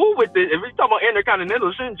move with this. If you're talking about Intercontinental,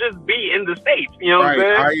 it shouldn't just be in the States. You know what I'm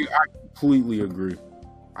saying? I completely agree.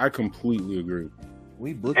 And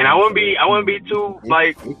I wouldn't be too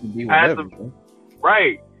like passive.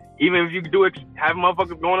 Right. Even if you could have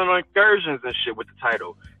motherfuckers going on excursions and shit with the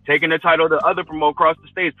title, taking the title to other promote across the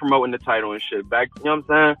states, promoting the title and shit. Back, you know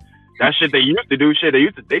what I'm saying? That shit they used to do. Shit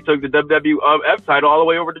they took the WWF title all the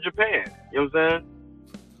way over to Japan. You know what I'm saying?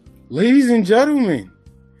 Ladies and gentlemen,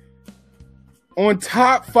 on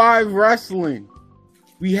Top 5 Wrestling,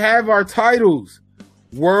 we have our titles: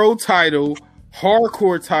 World title,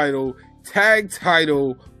 Hardcore title, Tag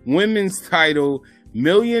title, Women's title, $1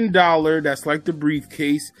 million, that's like the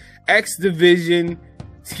briefcase, X Division,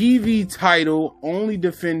 TV title, only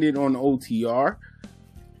defended on OTR,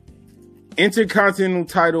 Intercontinental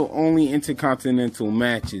title, only Intercontinental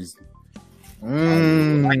matches.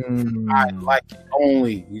 I like it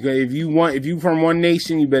only. If you from one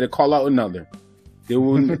nation, you better call out another. There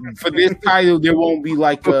will, for this title, there won't be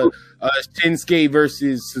like a Shinsuke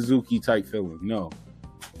versus Suzuki type feeling. No.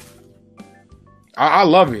 I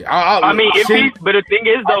love it. I mean, that's the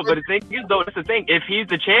thing. If he's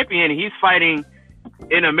the champion, he's fighting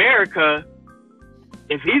in America.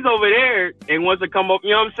 If he's over there and wants to come up,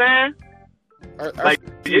 you know what I'm saying? Like,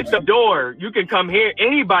 it's the door. You can come here.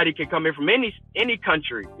 Anybody can come here from any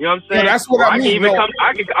country. You know what I'm saying? Yeah, that's what I mean. Can even come.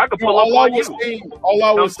 I could pull up on you. All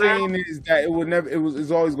I was saying is that it would never. It's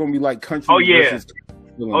always going to be like country. Versus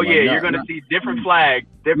you're going to see different flags.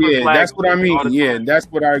 Flags. That's what I mean. Yeah, that's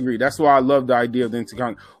what I agree. That's why I love the idea of the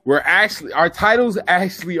intercontinental. Where actually our titles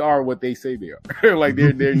actually are what they say they are. Like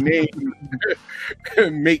their name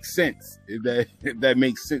makes sense. That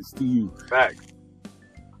makes sense to you. Facts.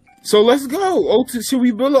 So let's go. Should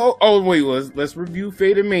we build? Let's review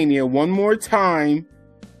Fatamania one more time.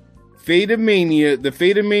 Fatamania, the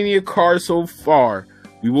Fatamania card so far.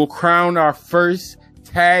 We will crown our first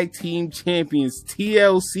tag team champions.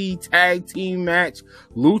 TLC tag team match: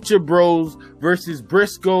 Lucha Bros versus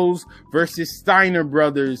Briscoes versus Steiner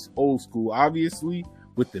Brothers. Old school, obviously,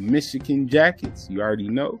 with the Michigan jackets. You already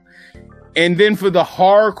know. And then for the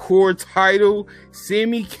hardcore title,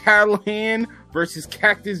 Sami Callihan versus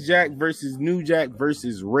Cactus Jack versus New Jack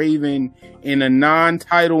versus Raven in a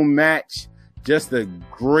non-title match. Just a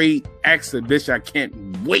great exhibition. I can't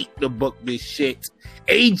wait to book this shit.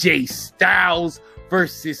 AJ Styles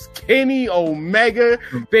versus Kenny Omega.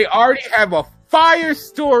 They already have a fire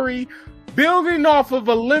story building off of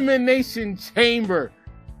Elimination Chamber.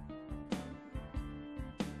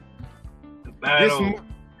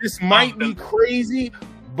 This might be crazy,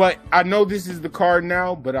 but I know this is the card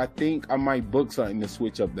now, but I think I might book something to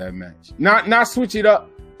switch up that match. Not switch it up.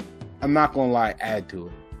 I'm not going to lie, add to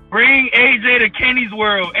it. Bring AJ to Kenny's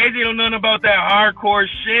world. AJ don't know nothing about that hardcore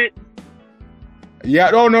shit. Yeah,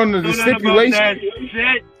 no, the stipulation.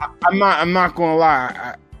 I'm not going to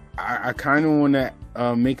lie. I kind of want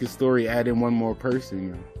to make a story, add in one more person, you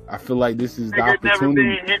know. I feel like this is the opportunity. Never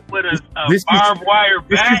been hit with a barbed wire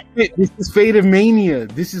bat. This is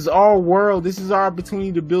Fatamania. This is our world. This is our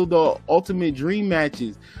opportunity to build the ultimate dream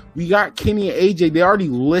matches. We got Kenny and AJ. They already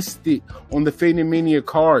listed on the Fatamania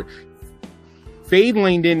card. Fade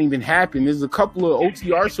Lane didn't even happen. There's a couple of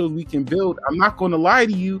OTR shows we can build. I'm not going to lie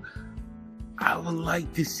to you. I would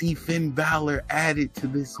like to see Finn Balor added to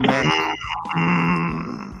this match.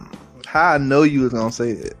 How I know you was going to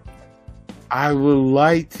say that. I would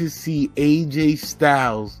like to see AJ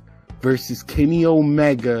Styles versus Kenny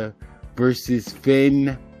Omega versus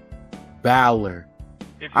Finn Balor.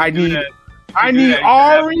 I need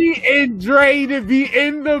Ari and Dre to be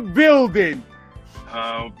in the building.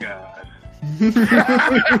 Oh God.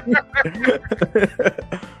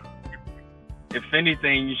 If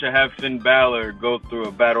anything, you should have Finn Balor go through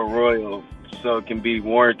a battle royal so it can be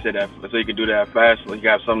warranted. So you can do that fast. You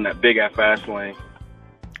got something that big at Fastlane.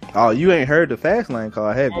 Oh, you ain't heard the Fastlane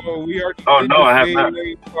card, have you? I have not.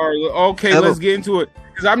 Okay, let's get into it.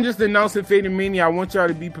 Because I'm just announcing Fatamania. I want y'all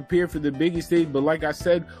to be prepared for the biggest stage. But like I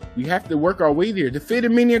said, we have to work our way there. The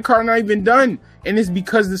Fatamania card not even done. And it's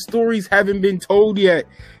because the stories haven't been told yet.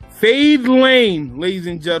 Fade Lane, ladies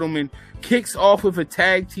and gentlemen, kicks off with a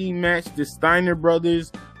tag team match. The Steiner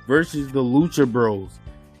Brothers versus the Lucha Bros.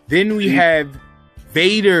 Then we have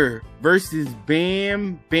Vader versus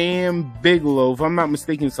Bam Bam Bigelow. If I'm not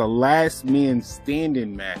mistaken, it's a last man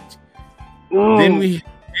standing match. Ooh, then we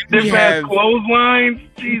have clotheslines.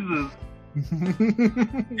 Jesus.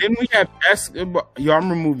 Then we have Yo, I'm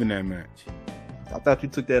removing that match. I thought you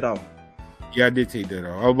took that off. Yeah, I did take that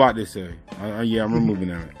off. I was about to say. Yeah, I'm removing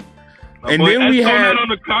that match. And then we have on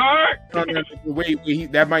the card.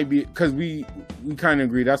 Wait, that might be because we kind of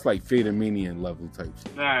agree that's like Fatamania level type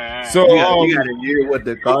shit. Right. So you gotta hear what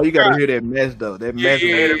the call. You gotta hear that mess though. That mess.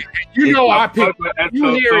 Yeah. You know, I picked.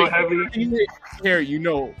 You hear it. You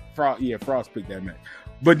know, Frost picked that match.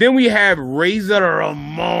 But then we have Razor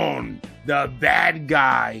Ramon, the bad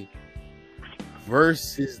guy,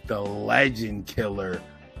 versus the Legend Killer,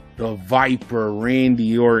 the Viper,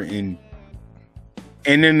 Randy Orton.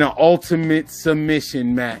 And then the ultimate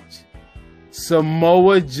submission match,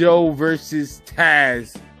 Samoa Joe versus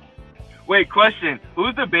Taz. Wait, question: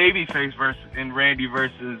 who's the babyface in Randy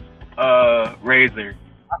versus Razor?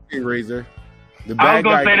 I think Razor. I was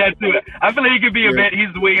gonna say that too. I feel like he could be he's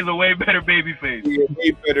a way better babyface. Yeah, way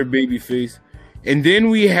better babyface. And then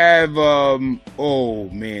we have oh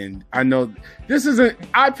man, I know this isn't.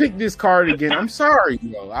 I picked this card again. I'm sorry,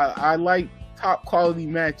 I like top quality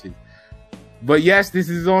matches. But yes, this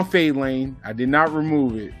is on Fade Lane. I did not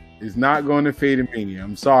remove it. It's not going to Fatamania.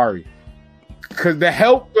 I'm sorry. Because to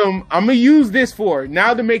help them, I'm going to use this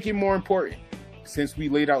now to make it more important, since we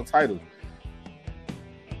laid out titles.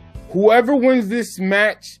 Whoever wins this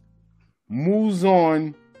match moves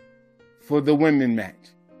on for the women match.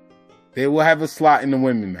 They will have a slot in the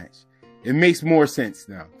women match. It makes more sense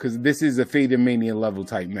now, because this is a Fatamania level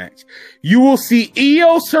type match. You will see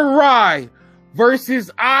Io Shirai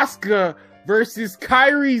versus Asuka versus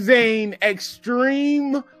Kairi Sane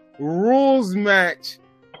Extreme Rules match.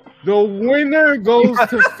 The winner goes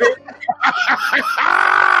to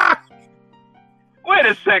Wait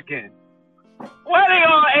a second. Why they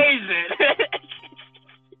all Asian?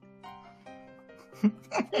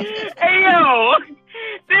 Hey, yo.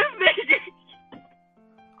 This nigga.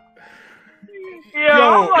 Yo,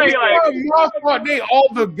 I'm like, they all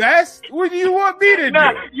the best? What do you want me to do?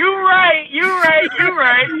 Nah, you right.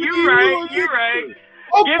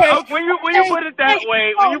 Okay. When you put it that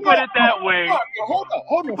way, hold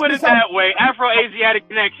on. Put it that way, Afro-Asiatic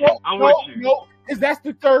connection. I'm with you. No, because that's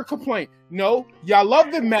the third complaint. No, y'all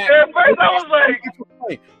love the match. At first I was like,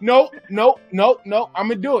 no. I'm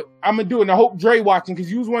gonna do it. And I hope Dre watching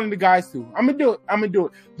because you was one of the guys too. I'm gonna do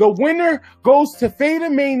it. The winner goes to Fate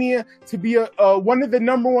Mania to be one of the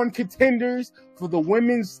number one contenders for the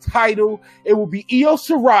women's title. It will be Io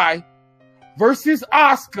Shirai versus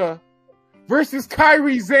Asuka versus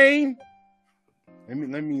Kairi Sane. Let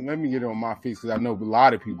me get it on my face because I know a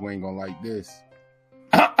lot of people ain't gonna like this.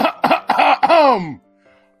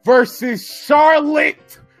 Versus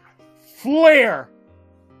Charlotte Flair.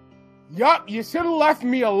 Yup, you should have left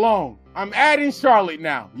me alone. I'm adding Charlotte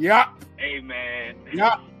now. Yup. Hey, man.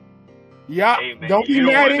 Yup. Hey, man. Don't be You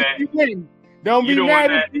mad don't if you win. Don't be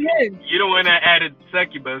mad if you win. You don't want that added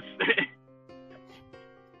succubus.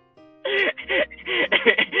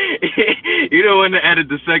 You don't want to edit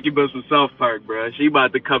the succubus of South Park, bro. She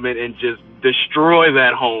about to come in and just destroy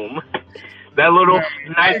that home. That little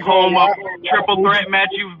nice home of triple threat match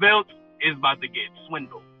you've built is about to get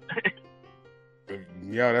swindled.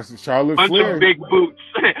 Yeah, that's Charlotte Bunch Flair. of big boots.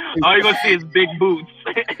 All you're gonna see is big boots.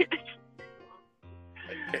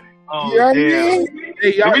 Oh, Yeah, damn.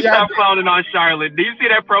 Hey, Let me stop clowning on Charlotte. Do you see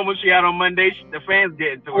that promo she had on Monday? The fans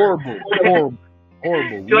getting to her.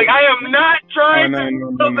 Horrible. She's like, I am not trying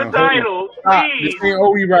to build the title. Please. This ain't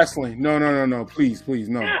OE wrestling. No. Please,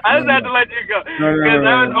 no. I just had to let you go. Because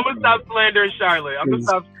I'm going to stop slandering Charlotte.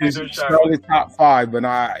 Charlotte top 5, but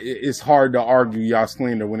it's hard to argue y'all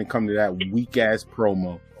slander when it comes to that weak-ass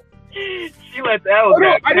promo. She let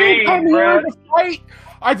that I didn't come here to fight.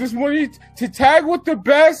 I just wanted to tag with the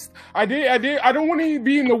best. I don't want to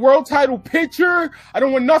be in the world title picture. I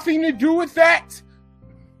don't want nothing to do with that.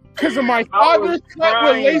 Because of my father's fight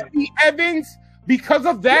with Lacey Evans. Because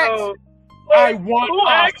of that, I want. Who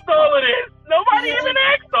asked all of this? Nobody even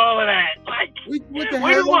asked all of that. Like, what the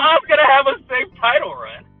we hell? just want Asuka to have a safe title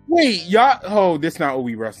run. Wait, y'all. Oh, this not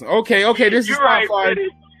OE wrestling. Okay. This is top 5.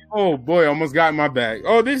 British. Oh boy, almost got in my bag.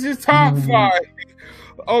 Oh, this is top 5.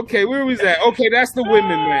 Okay, where was that? Okay, that's the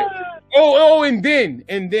women match. Oh, and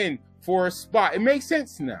then for a spot, it makes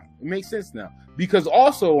sense now. Because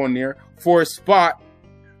also on there for a spot,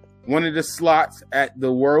 one of the slots at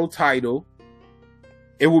the world title,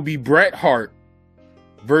 it will be Bret Hart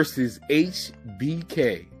versus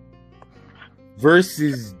HBK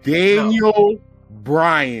versus Daniel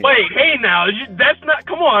Bryan. Wait, hey now, that's not.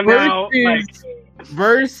 Come on now.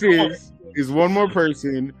 Versus is one more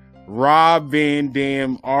person. Rob Van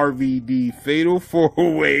Dam, RVD, Fatal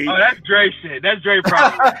 4-Way. Oh, that's Dre shit. That's Dre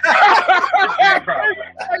problem.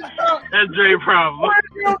 That's Dre problem.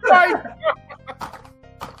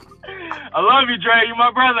 I love you, Dre. You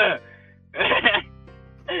my brother.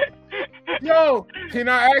 Yo, can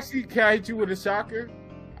I hit you with a shocker?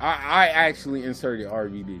 I actually inserted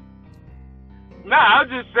RVD. Nah, I was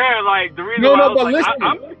just saying, like, the reason but like,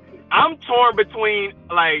 listen. I'm torn between,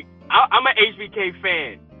 like, I'm an HBK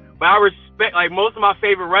fan. But I respect, like, most of my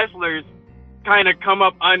favorite wrestlers kind of come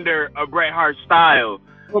up under a Bret Hart style.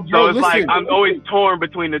 Well, so it's like, I'm always torn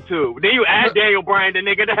between the two. Then you add me Bryan, the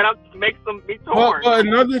nigga, that makes me torn. But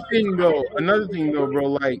another thing though, bro,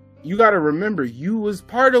 like, you got to remember, you was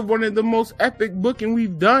part of one of the most epic booking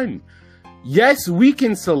we've done. Yes, we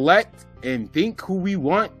can select and think who we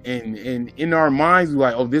want, and in our minds, we're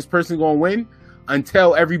like, oh, this person gonna win,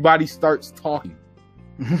 until everybody starts talking.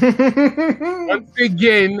 Once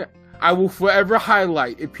again, I will forever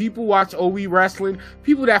highlight, if people watch OE Wrestling,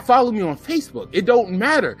 people that follow me on Facebook, it don't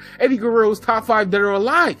matter. Eddie Guerrero's top 5 that are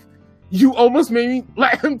alive. You almost made me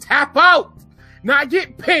let him tap out. Not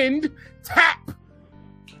get pinned. Tap.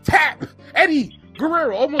 Eddie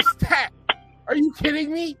Guerrero almost tapped. Are you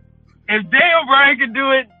kidding me? If Daniel Bryan can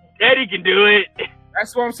do it, Eddie can do it.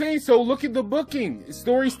 That's what I'm saying. So look at the booking. The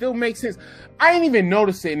story still makes sense. I didn't even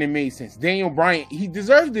notice it and it made sense. Daniel Bryan, he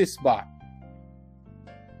deserved this spot.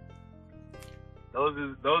 Those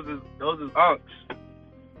is unks.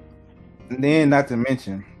 And then, not to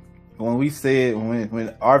mention, when we said when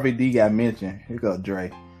RVD got mentioned, here goes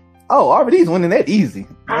Dre. Oh, RVD's winning that easy.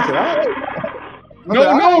 I said,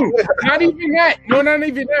 No, not even that. No, not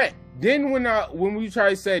even that. Then when we tried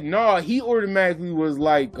to say no, he automatically was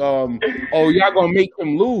like, oh, y'all gonna make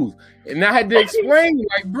him lose. And I had to explain,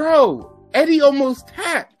 like, bro, Eddie almost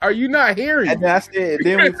tapped. Are you not hearing? And then I said,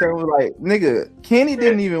 then we told him, like, nigga, Kenny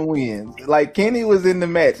didn't even win. Like, Kenny was in the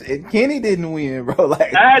match, and Kenny didn't win, bro.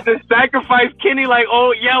 Like, I had to sacrifice Kenny like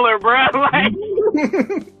old Yeller, bro. Like,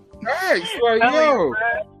 right, like, yo.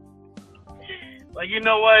 Like, you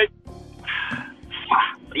know what?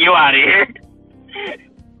 You out of here.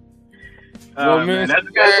 Well, man, that's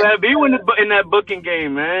gotta be in that booking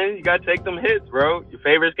game, man. You gotta take them hits, bro. Your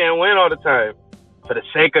favorites can't win all the time. For the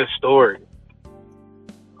sake of story.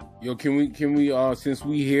 Yo, can we since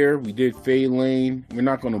we here, we did Fade Lane. We're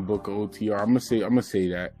not gonna book an OTR. I'm gonna say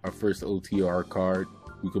that our first OTR card.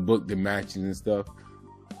 We could book the matches and stuff.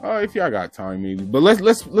 If y'all got time, maybe. But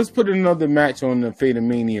let's put another match on the Fade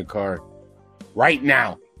Mania card right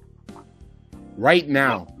now. Right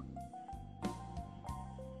now.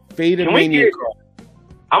 Fade Mania card.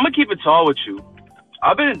 I'm gonna keep it tall with you.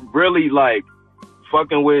 I've been really like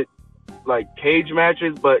fucking with like cage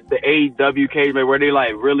matches, but the AEW cage match where they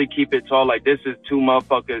like really keep it tall. Like, this is two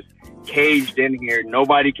motherfuckers caged in here.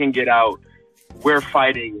 Nobody can get out. We're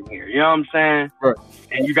fighting in here. You know what I'm saying? Right.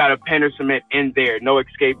 And you got a pin or submit in there. No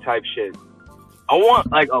escape type shit. I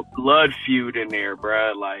want like a blood feud in there,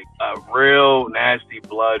 bruh. Like a real nasty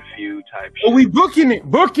blood feud type shit. Oh, we booking it.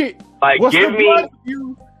 Book it. Like, What's give the me. blood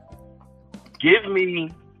feud? Give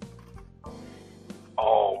me.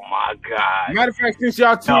 Oh my God. Matter of fact, since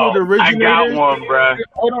y'all two of the originators, I got one, bruh.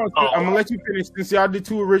 Hold on, I'm gonna let you finish. Since y'all the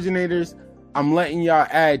two originators, I'm letting y'all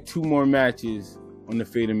add 2 more matches on the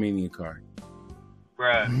Fade Mania card.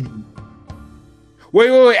 Bruh.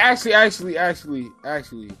 Wait.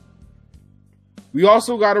 Actually. We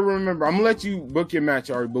also got to remember. I'm gonna let you book your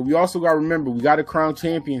match, Ari, but we also got to remember we got to crown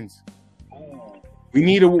champions. We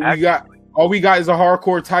need all we got is a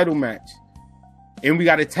hardcore title match. And we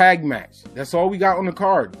got a tag match. That's all we got on the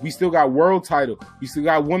card. We still got world title. We still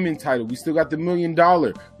got women title. We still got the $1 million.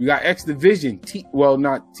 We got X Division. Well,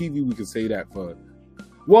 not TV. We can say that for.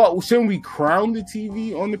 Well, shouldn't we crown the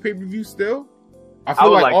TV on the pay-per-view still? I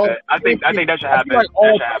feel like that. I think that should happen. I feel like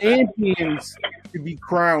all champions should be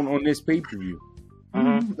crowned on this pay-per-view.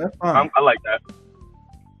 Mm-hmm. That's fine. I like that.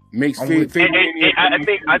 Makes I think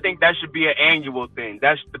that should be an annual thing.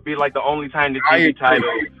 That should be like the only time the TV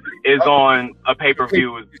title is on a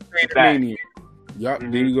pay-per-view. Yup,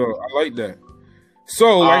 there you go. I like that.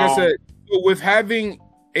 So, like I said, with having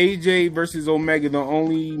AJ versus Omega, the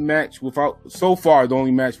only match without a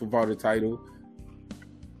title,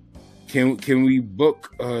 can we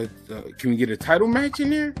book? Can we get a title match in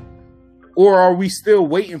there, or are we still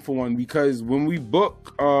waiting for one? Because when we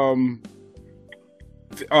book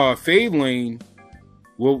Fade Lane,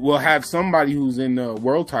 we'll have somebody who's in the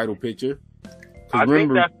world title picture. I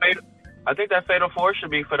think that Fatal 4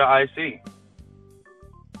 should be for the IC.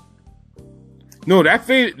 No, that's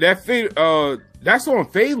on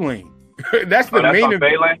Fade Lane. That's the main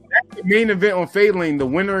event. That's the main event on Fade Lane. The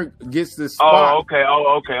winner gets the spot. Oh, okay. I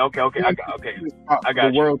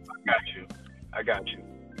got you.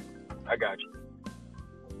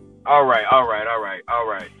 All right.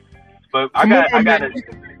 But I got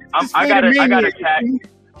a tag.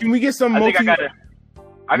 Can we get some? I got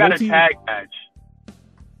a tag match.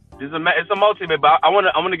 It's a multi, but I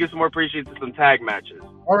want to give some more appreciation to some tag matches.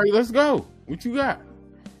 All right, let's go. What you got?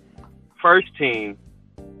 First team,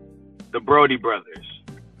 the Brody brothers,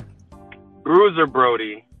 Bruiser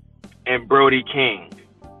Brody, and Brody King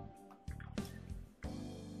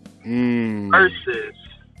versus.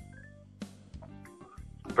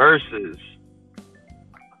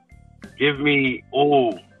 Give me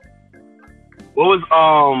what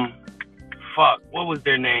was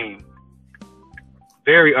their name?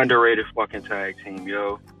 Very underrated fucking tag team,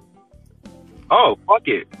 yo. Oh, fuck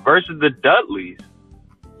it. Versus the Dudleys.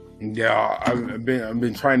 Yeah, I've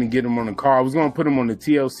been trying to get them on the card. I was gonna put them on the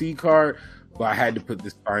TLC card, but I had to put the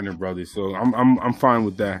Steiner brothers, so I'm fine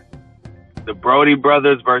with that. The Brody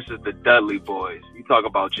brothers versus the Dudley boys. You talk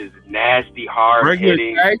about just nasty, hard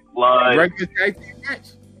hitting blood. Regular tag team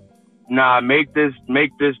match. Nah, make this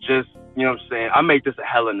just, you know what I'm saying? I make this a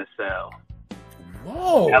Hell in a Cell.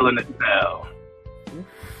 Whoa. Hell in a Cell.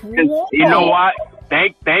 You know what?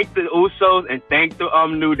 Thank the Usos and thank the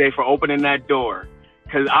New Day for opening that door.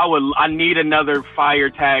 Cause I need another fire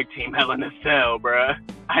tag team Hell in a Cell, bruh.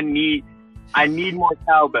 I need more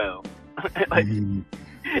cowbell.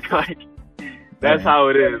 like that's how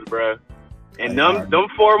it is, bruh. And them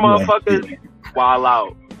 4 motherfuckers wild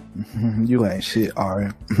out. You ain't shit,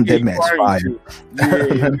 Ari. That match fire.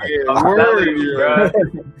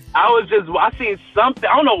 I seen something.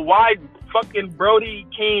 I don't know why fucking Brody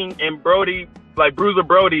King and Brody, like Bruiser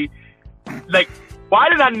Brody, like, why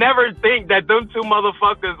did I never think that them two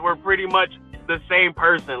motherfuckers were pretty much the same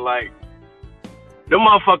person? Like, them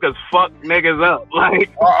motherfuckers fuck niggas up. Like,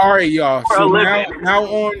 all right, y'all. for a So living. now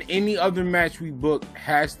on any other match we book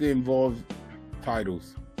has to involve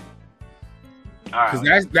titles. All Because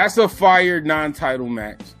right. that's a fire non-title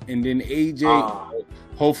match. And then AJ,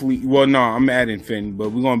 hopefully, well, no, I'm adding Finn,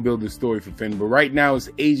 but we're going to build a story for Finn. But right now it's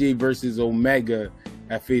AJ versus Omega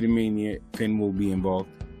at Fate Mania. Finn will be involved.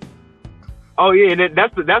 Oh yeah,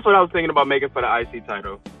 that's what I was thinking about making for the IC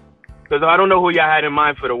title. Because I don't know who y'all had in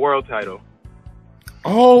mind for the world title.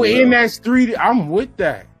 Oh, and that's 3. I'm with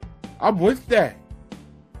that.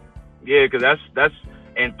 Yeah, because that's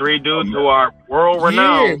and 3 dudes who are world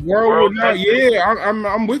renowned. Yeah, world renowned. tested. Yeah,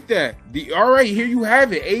 I'm with that. All right, here you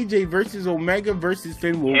have it. AJ versus Omega versus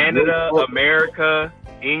Finn. Canada, America,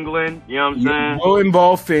 England. You know what I'm saying? We'll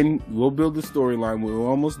involve Finn. We'll build the storyline. We're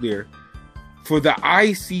almost there. For the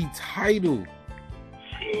IC title,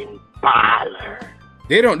 Finn Balor.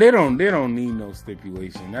 they don't need no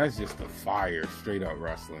stipulation. That's just a fire, straight up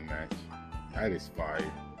wrestling match. That is fire.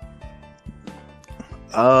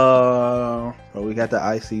 Well, we got the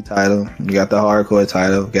IC title, you got the hardcore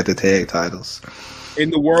title, we got the tag titles. In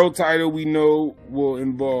the world title, we know will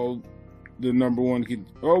involve the number one.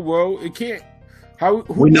 It can't.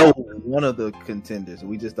 We know one of the contenders.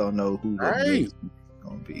 We just don't know who that Right. is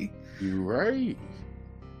gonna be. You're right.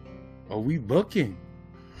 Are we booking?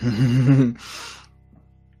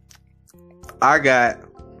 I got.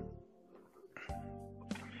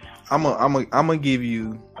 I'm gonna give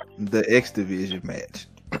you the X Division match.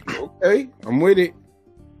 Okay, I'm with it.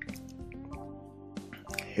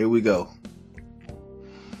 Here we go.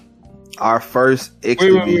 Our first X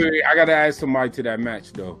Wait. Division. I gotta add somebody to that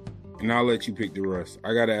match though, and I'll let you pick the rest.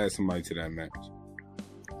 I gotta add somebody to that match.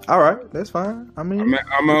 All right, that's fine. I mean,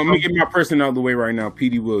 I'm gonna get my person out of the way right now.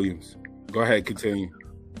 Petey Williams. Go ahead, continue.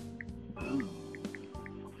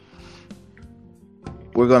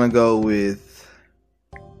 we're gonna go with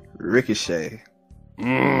Ricochet.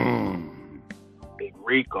 Big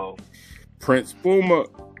Rico. Prince Puma.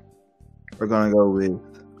 We're gonna go with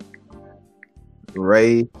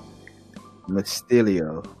Rey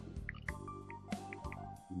Mysterio.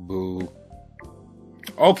 Boo.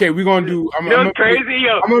 Okay, we're gonna do. You know what's crazy,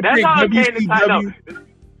 yo? I'm gonna That's pick how it came to WCW. title.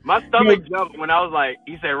 My stomach jumped when I was like,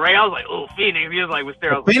 he said Ray. I was like, oh, Phoenix. He was like,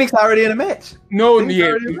 Mysterio. I was like, Phoenix already in the match. No, Phoenix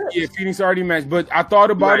already matched. Phoenix already matched. But I thought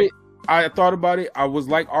about Right. it. I thought about it. I was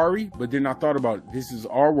like Ari, but then I thought about it. This is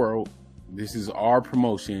our world. This is our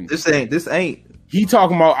promotion. This ain't. He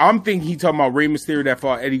talking about. I'm thinking he talking about Rey Mysterio that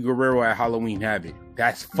fought Eddie Guerrero at Halloween Havoc.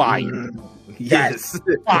 That's fire. Yes.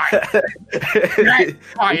 Fire. That's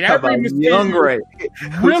fire. We That talking Rey about young Mysterio Ray.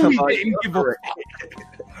 really about didn't young give a Ray. fuck.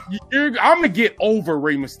 I'm gonna get over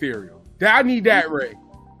Rey Mysterio. I need that Ray.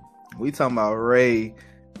 We talking about Ray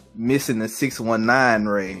missing the 619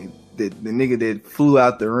 Ray. The nigga that flew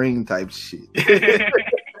out the ring type shit.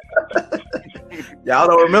 Y'all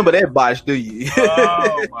don't remember that botch, do you?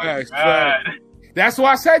 oh my Yes, god. That's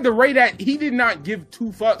why I said the Ray that he did not give 2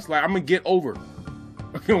 fucks. Like, I'm gonna get over.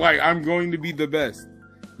 Like, I'm going to be the best.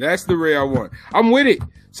 That's the Ray I want. I'm with it.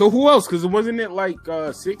 So who else? Because wasn't it like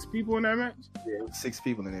 6 people in that match? Yeah, 6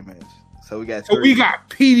 people in that match. So we got. So we got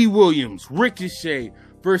Petey Williams, Ricochet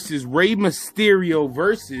versus Rey Mysterio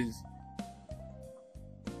versus.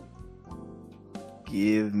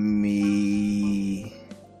 Give me.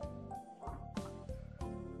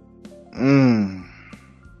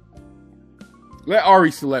 Let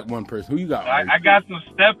Ari select one person. Who you got? Ari? I got some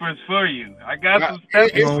steppers for you. I got some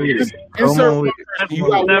steppers. Come on with it. Insert Come on one with person. it. You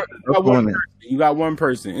got Come one on person. You got one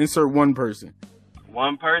person. Insert one person.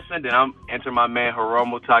 One person, then I'm enter my man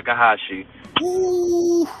Hiromu Takahashi.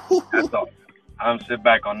 Ooh. That's all. I'm sit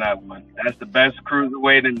back on that one. That's the best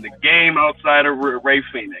cruiserweight in the game outside of Ray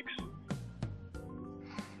Phoenix.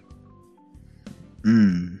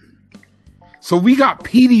 So we got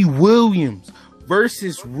Petey Williams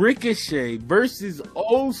versus Ricochet versus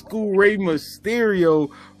old school Rey Mysterio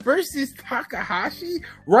versus Takahashi.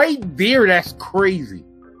 Right there, that's crazy.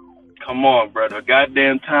 Come on, brother.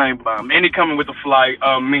 Goddamn time bomb. And he coming with the fly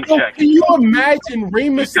mink So jacket. can you imagine Rey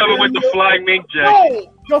He's Mysterio? coming with the fly mink jacket.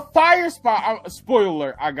 No, the fire spot. Spoiler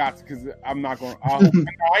alert, I got to because I'm not going.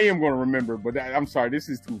 I am going to remember, but I'm sorry. This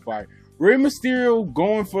is too fire. Rey Mysterio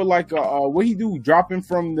going for like what he do? Dropping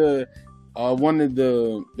from the one of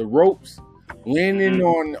the ropes, landing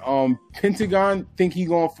on Pentagon. Think he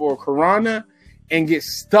going for a Karana and get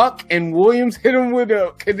stuck, and Williams hit him with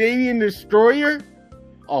a Canadian Destroyer.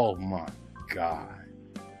 Oh my god.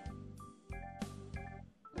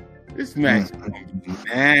 This match is gonna be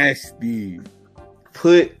nasty.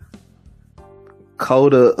 Put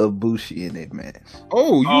Kota Ibushi in that match.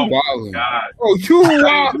 Oh, you wildin'. God. Oh, you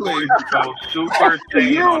wildin'. So super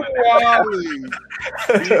saiyan You on it.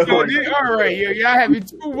 wildin'. All right, y'all having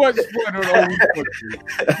too much fun on Owen.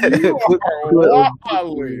 You are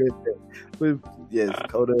wildin'. Yes,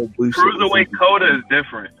 Kota Ibushi. Cruiserweight Kota is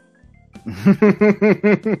different.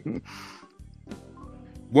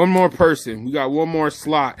 One more person. We got one more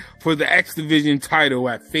slot for the X Division title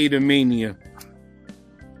at Fatamania.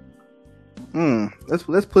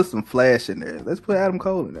 Let's put some Flash in there. Let's put Adam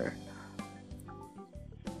Cole in there.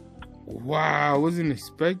 Wow, wasn't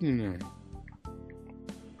expecting that.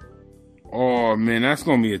 Oh man, that's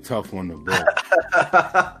gonna be a tough one to book.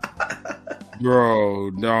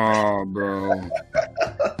 Bro.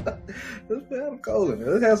 Let's put Adam Cole in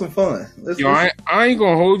there. Let's have some fun. I ain't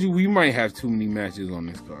gonna hold you. We might have too many matches on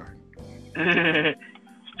this card.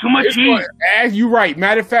 Too much heat. You're right.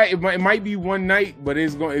 Matter of fact, it might be one night, but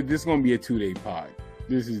this is gonna be a 2-day pod.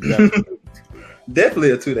 This is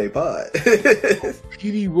definitely a 2-day pod.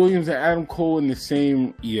 P.D. Williams and Adam Cole in the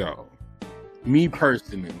same. Me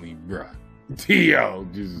personally, bruh.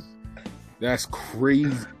 That's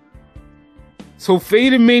crazy. So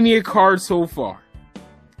Fatamania card so far.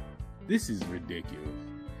 This is ridiculous.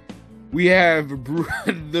 We have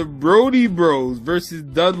the Brody Bros versus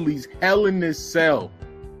Dudley's Hell in a Cell.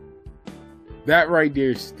 That right there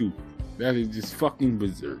is stupid. That is just fucking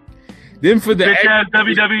berserk. Then for the bitch ass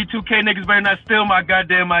WWE 2K niggas better not steal my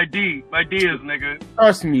goddamn ID. My ideas, nigga.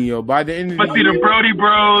 Trust me, yo. By the end of the year, see the Brody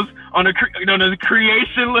Bros on the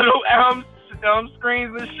creation little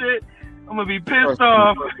screens and shit. I'm gonna be pissed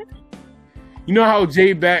off. You know how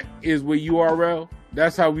J-Back is with URL?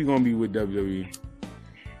 That's how we gonna be with WWE.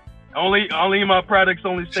 Only my products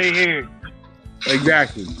only stay here.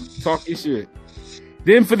 Exactly. Talk your shit.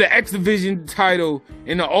 Then for the X Division title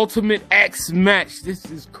in the Ultimate X match, this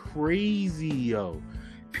is crazy, yo.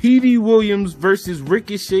 P.D. Williams versus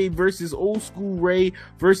Ricochet versus Old School Ray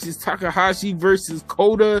versus Takahashi versus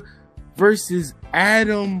Kota versus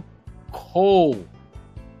Adam Cole.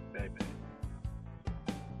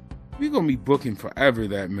 We're gonna be booking forever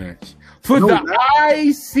that match. For the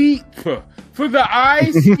IC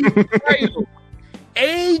title,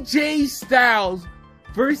 AJ Styles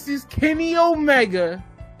versus Kenny Omega,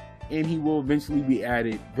 and he will eventually be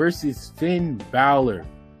added, versus Finn Balor.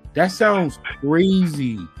 That sounds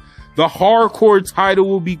crazy. The hardcore title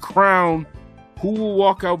will be crowned. Who will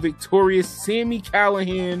walk out victorious? Sami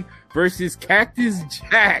Callihan versus Cactus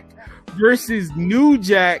Jack versus New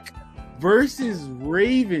Jack versus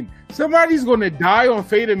Raven. Somebody's gonna die on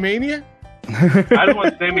Fatamania? I just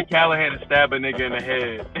want Sami Callihan to stab a nigga in the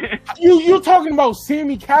head. You're talking about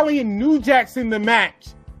Sami Callihan, New Jack's in the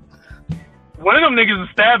match. One of them niggas is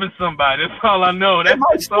stabbing somebody. That's all I know. That's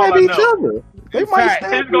all I know. They might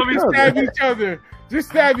stab each other. Just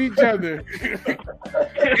stab each other.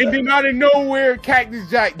 And then out of nowhere, Cactus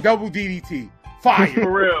Jack double DDT. Fire. For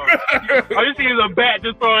real. All you see is a bat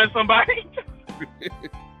just throwing at somebody.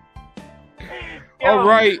 All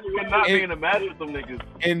right. You cannot be in a match with them niggas.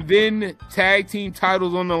 And then tag team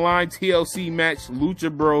titles on the line, TLC match,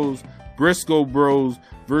 Lucha Bros, Briscoe Bros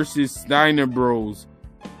versus Steiner Bros.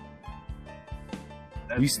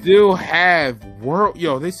 We still have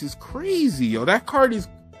this is crazy, yo. That card is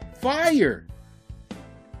fire.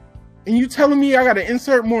 And you telling me I gotta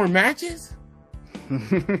insert more matches? So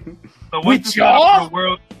what's the setup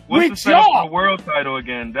for the world title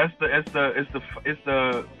again? It's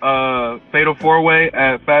the Fatal 4-Way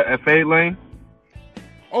at Fade Lane.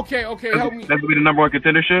 Okay, help me. That would be the number one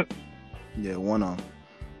contendership. Yeah, one of them.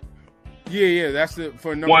 Yeah, that's it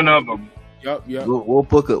for number one of them. Yep. We'll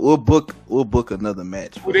book another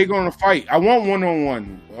match. Who they gonna fight? I want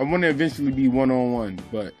 1-on-1. I want to eventually be 1-on-1,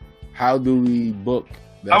 but how do we book?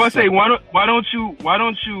 I would say why don't you? Let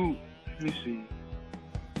me see.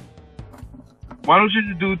 Why don't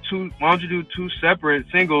you do two separate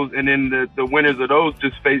singles, and then the winners of those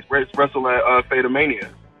just wrestle at Fatamania?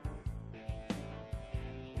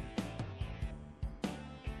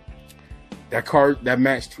 That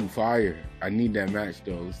match too fire. I need that match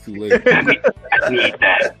though. It's too late. I need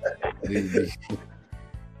that. It's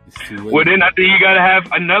too late. Well, then I think you gotta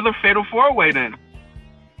have another Fatal 4-Way then.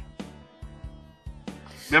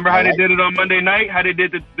 Remember how they did it on Monday night? How they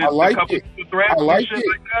did the couple threats and shit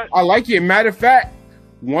like that? I like it. Matter of fact,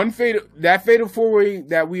 that Fatal 4-Way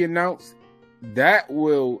that we announced, that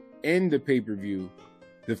will end the pay-per-view.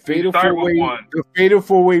 The Fatal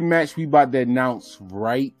 4-Way match we about to announce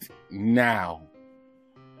right now.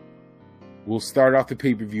 We'll start off the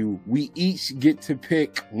pay-per-view. We each get to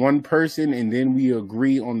pick one person, and then we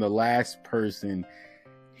agree on the last person.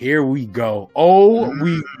 Here we go. Oh,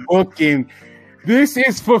 we looking. This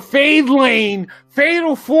is for Fade Lane,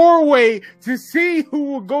 Fatal 4-Way, to see who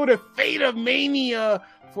will go to Fate Mania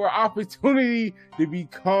for opportunity to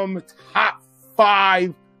become top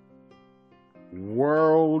 5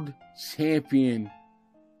 world champion.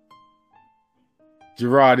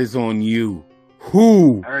 Gerard, is on you.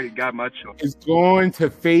 Who I already got my choice. is going to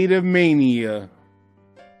Fate Mania?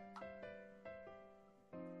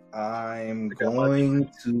 I'm going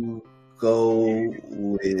to go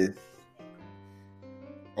with.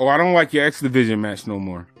 Oh, I don't like your X Division match no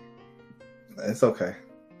more. It's okay.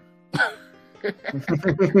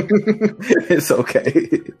 It's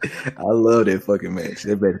okay. I love that fucking match.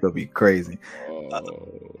 That match gonna be crazy. I'm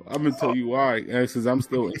gonna tell you why. Because I'm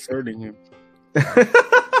still inserting him.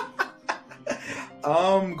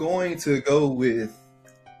 I'm going to go with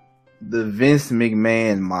the Vince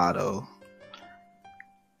McMahon motto,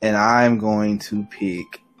 and I'm going to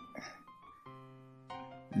pick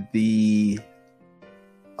the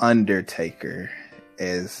Undertaker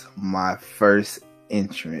as my first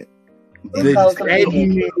entrant. The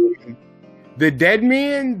Dead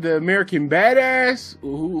Man, the American Badass.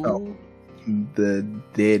 Ooh. No, the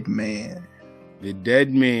Dead Man. The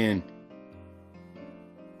Dead Man.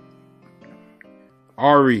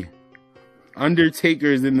 Ari, Undertaker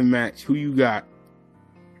is in the match. Who you got?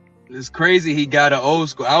 It's crazy he got an old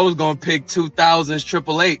school. I was going to pick 2000s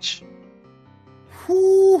Triple H.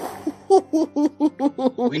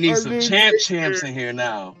 We need some champs in here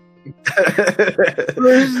now.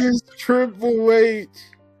 Versus Triple H.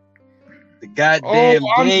 The goddamn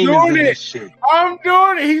game is in this shit. I'm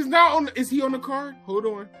doing it. He's not on. Is he on the card? Hold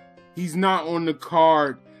on. He's not on the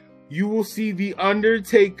card. You will see the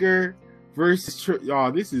Undertaker versus. Oh,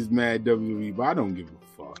 this is mad WWE, but I don't give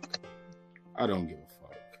a fuck. I don't give a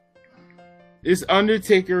fuck. It's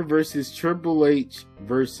Undertaker versus Triple H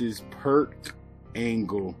versus Kurt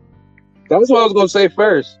Angle. That's what I was going to say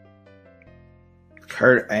first.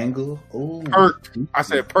 Kurt Angle? Ooh. Perk. I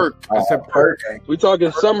said Perk. I said Perk. We talking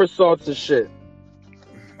somersaults and shit.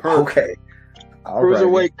 Perk. Okay. All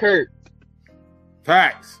Cruiserweight right. Kurt.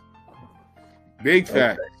 Facts. Big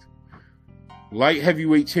facts. Light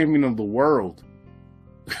heavyweight champion of the world.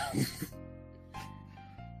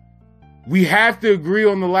 We have to agree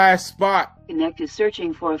on the last spot. Connect is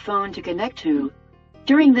searching for a phone to connect to.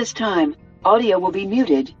 During this time, audio will be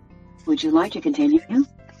muted. Would you like to continue?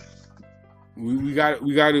 We got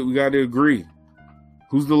to agree.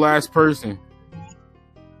 Who's the last person?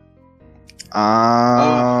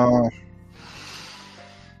 I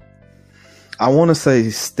want to say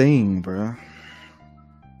Sting, bro.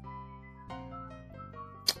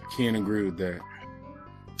 Can't agree with that.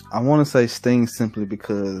 I want to say Sting simply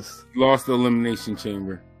because Lost the Elimination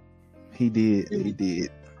Chamber. he did. He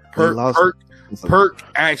did. Perk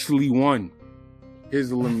actually won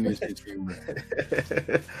his Elimination Chamber.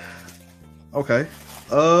 Okay.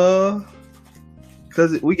 Because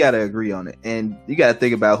we got to agree on it. And you got to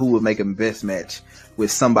think about who would make a best match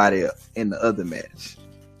with somebody in the other match.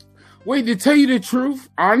 Wait, to tell you the truth,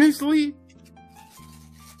 honestly,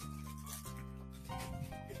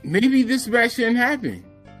 maybe this match shouldn't happen.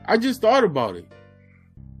 I just thought about it.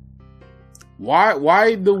 Why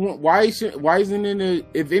isn't it a,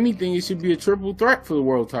 if anything, it should be a triple threat for the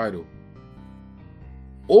world title?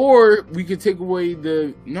 Or we could take away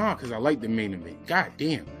because I like the main event. God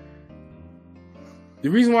damn. The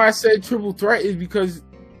reason why I said triple threat is because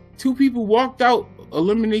 2 people walked out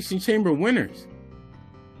Elimination Chamber winners.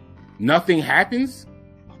 Nothing happens.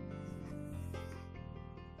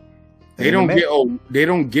 They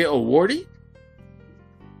don't get awarded.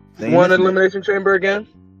 One Elimination Chamber again?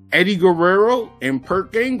 Eddie Guerrero and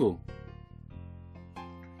Kurt Angle.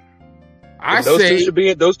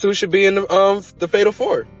 Those two should be in the Fatal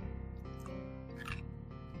 4.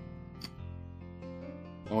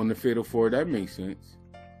 On the Fatal 4, that makes sense.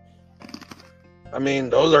 I mean,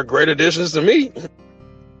 those are great additions to me.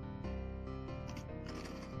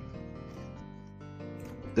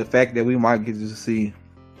 The fact that we might get to see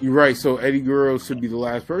You're right. So Eddie Guerrero should be the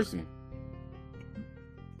last person.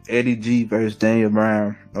 Eddie G versus Daniel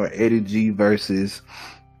Bryan or Eddie G versus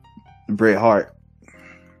Bret Hart.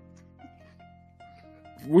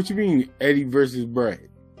 What you mean, Eddie versus Bret?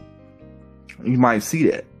 You might see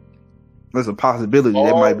that. There's a possibility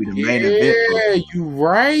that might be the main event. Yeah, you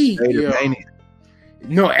right. Yeah.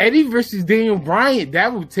 No, Eddie versus Daniel Bryan.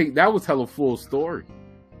 That would tell a full story.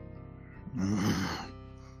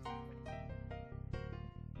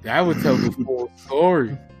 That would tell the full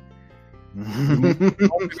story. I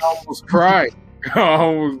almost cried. I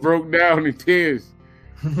almost broke down in tears.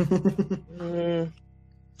 But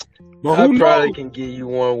I who probably knows? can get you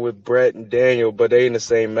one with Brett and Daniel, but they in the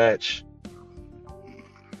same match.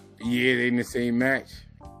 Yeah, they in the same match.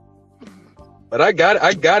 But I got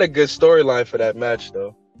a good storyline for that match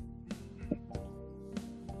though.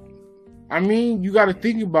 I mean, you got to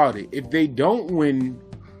think about it. If they don't win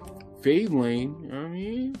Fade Lane, I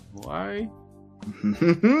mean, why?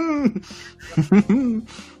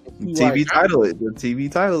 TV title. The TV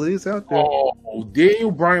title is out there. Oh,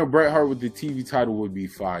 Daniel Bryan, Bret Hart with the TV title would be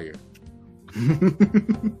fire.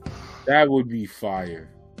 That would be fire.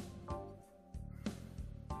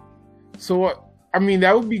 So, I mean,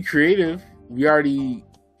 that would be creative. We already,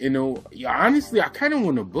 honestly, I kind of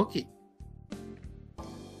want to book it.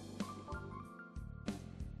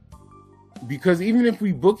 Because even if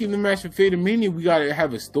we book in the match for Fate of Mania, we got to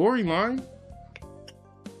have a storyline.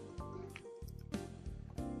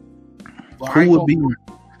 Who would be?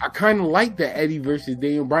 I kind of like the Eddie versus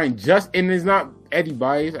Daniel Bryan. And it's not Eddie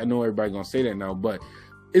bias. I know everybody gonna say that now, but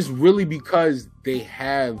it's really because we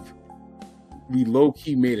low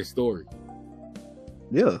key made a story.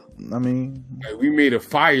 Yeah, I mean, Like, we made a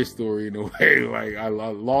fire story in a way. Like I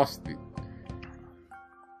lost it.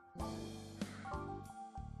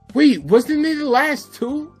 Wait, wasn't it the last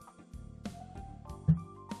two?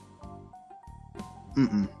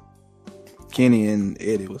 Kenny and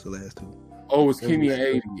Eddie was the last two. Oh, it was Kenny and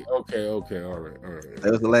Eddie. Okay, all right.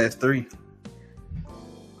 That was the last three.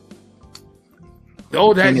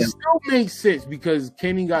 Oh, that Kenny. still makes sense because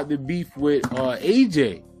Kenny got the beef with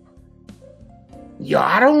AJ. Yo,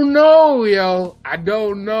 I don't know, yo. I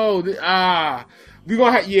don't know. We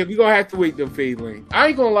gonna have to wait till Fade Lane. I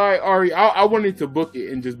ain't gonna lie, Ari. I wanted to book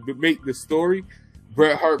it and just make the story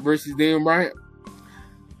Bret Hart versus Daniel Bryan.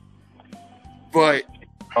 But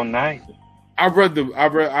Oh, nice.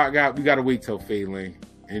 we gotta wait till Fade Lane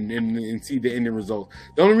and see the ending result.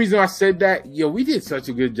 The only reason I said that, we did such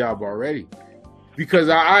a good job already. Because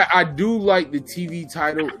I do like the TV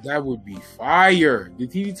title. That would be fire. The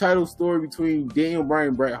TV title story between Daniel Bryan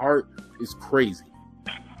and Bret Hart is crazy.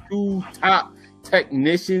 Two top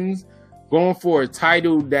technicians going for a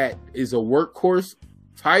title that is a workhorse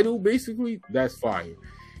title, basically. That's fire.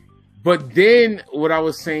 But then what I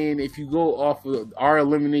was saying, if you go off of our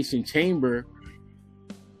Elimination Chamber,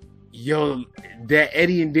 that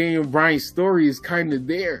Eddie and Daniel Bryan story is kind of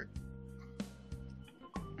there.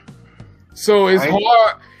 So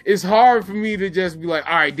it's hard for me to just be like,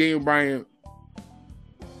 all right, Daniel Bryan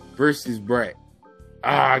versus Bret.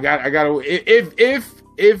 I gotta.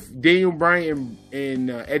 If Daniel Bryan and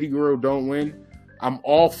Eddie Guerrero don't win, I'm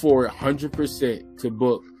all for it 100% to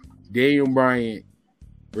book Daniel Bryan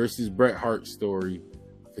versus Bret Hart story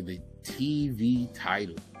for the TV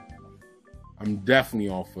title. I'm definitely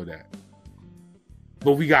all for that.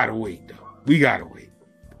 But we gotta wait though. We gotta wait.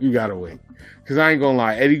 Because I ain't gonna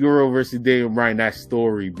lie, Eddie Guerrero versus Daniel Bryan, that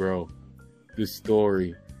story, bro. The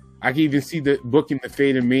story. I can even see the booking the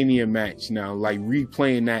Fate of Mania match now, like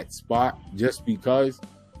replaying that spot just because.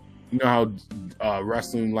 You know how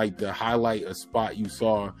wrestling like to highlight a spot you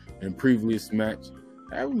saw in previous match?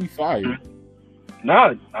 That would be fire.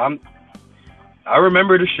 No, I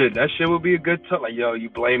remember the shit. That shit would be a good time. Like, yo, you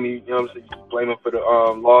blame me, you know what I'm saying? You blame him for the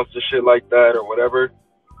loss and shit like that or whatever.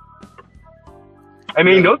 I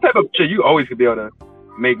mean, those type of shit, you always could be able to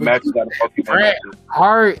make matches out of fucking Bret matches.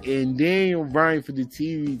 Hart and Daniel Bryan for the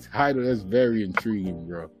TV title, that's very intriguing,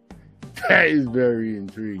 bro. That is very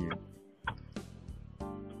intriguing.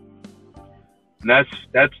 And that's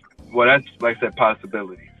like I said,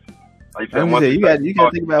 possibilities. Like I said, You got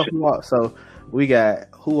to think about who all. So we got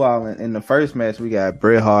who all in the first match. We got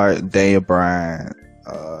Bret Hart, Daniel Bryan,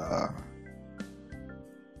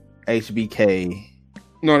 HBK.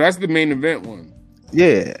 No, that's the main event one.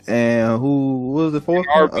 Yeah, and who was the fourth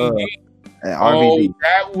one? RVD. And Oh, RVD.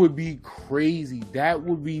 that would be crazy. That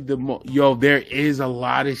would be there is a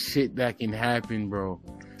lot of shit that can happen, bro.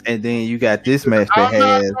 And then you got this match that I'm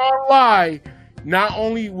not has. gonna lie. Not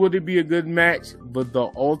only would it be a good match, but the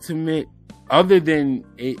ultimate, other than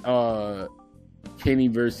Kenny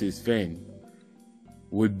versus Finn,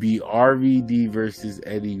 would be RVD versus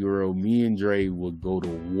Eddie Guerrero. Me and Dre would go to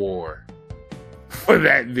war for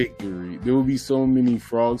that victory. There would be so many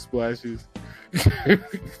frog splashes.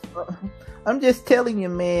 I'm just telling you,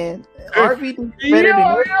 man. RVD is better than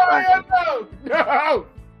everybody. No.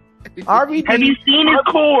 RVD. Have you seen his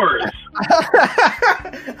cores?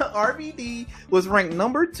 RVD was ranked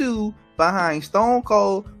number 2 behind Stone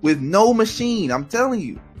Cold with no machine. I'm telling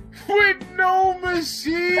you. With no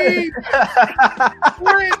machine.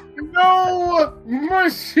 With no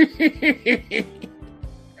Machine.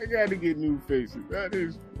 I gotta get new faces. That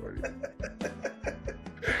is funny.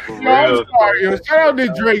 Yo, I'm sorry, yo. Shout out to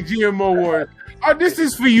Dre GMO Wars. Oh, this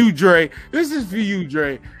is for you, Dre. This is for you,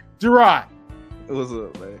 Dre. Gerard. What's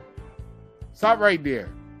up, man? Stop right there.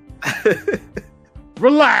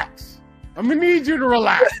 Relax. I'm gonna need you to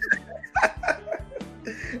relax.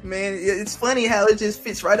 Man, it's funny how it just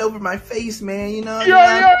fits right over my face, man. You know?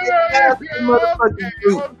 Yeah.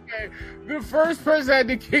 Okay. The first person had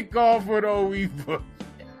to kick off with OE book.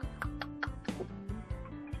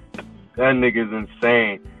 That nigga's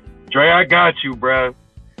insane. Dre, I got you, bruh.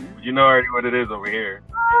 You know already what it is over here.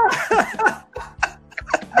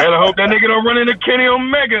 Better hope that nigga don't run into Kenny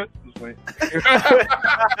Omega.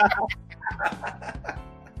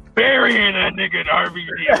 Burying that nigga at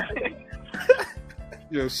RVD.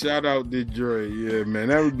 Yo, shout out to Dre. Yeah, man,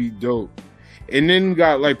 that would be dope. And then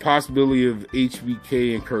got like possibility of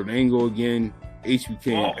HBK and Kurt Angle again, HBK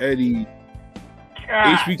and Eddie,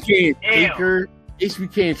 God HBK and damn. Taker,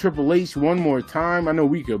 HBK and Triple H one more time. I know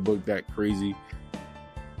we could book that crazy.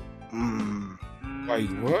 Like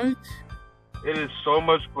what? It is so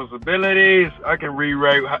much possibilities. I can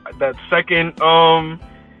rewrite that second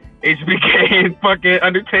HBK and fucking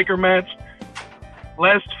Undertaker match.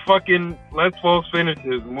 Less false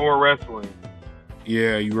finishes, more wrestling.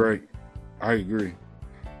 Yeah, you're right. I agree.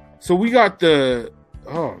 So we got the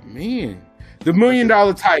 $1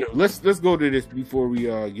 million title. Let's go to this before we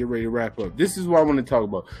get ready to wrap up. This is what I want to talk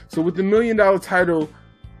about. So with the $1 million title,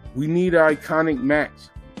 we need an iconic match.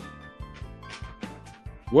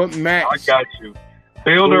 What match? I got you.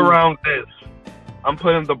 Build around this. I'm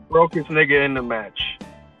putting the brokest nigga in the match.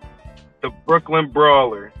 The Brooklyn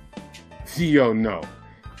Brawler. Yo, no.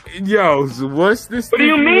 Yo, so what's this? What do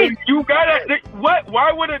you mean? You gotta what?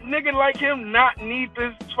 Why would a nigga like him not need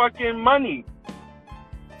this fucking money?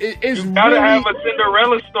 It's you gotta really have a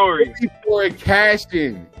Cinderella story for a cash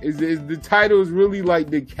in. Is the title is really like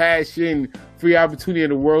the cash in for your opportunity in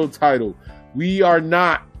the world title? We are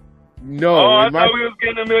not. No. Oh, I thought we was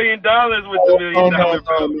getting $1 million with the $1 million.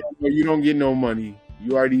 No, you don't get no money.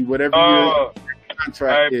 You already whatever. Oh.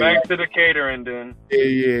 Contract. All right, back to the catering then.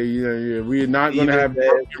 Yeah. We are not gonna have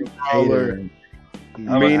Brooklyn Brawler. I'm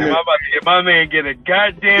about to get my man get a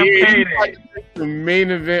goddamn payday. The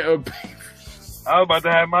main event of. I was about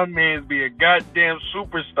to have my man be a goddamn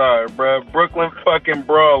superstar, bro. Brooklyn fucking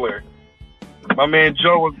Brawler. My man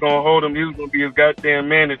Joe was gonna hold him. He was gonna be his goddamn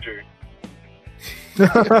manager.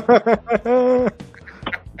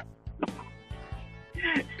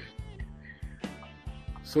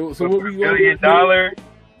 So what we $1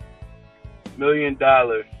 million?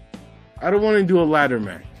 I don't want to do a ladder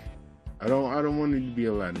match. I don't want it to be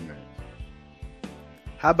a ladder match.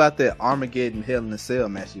 How about that Armageddon Hell in a Cell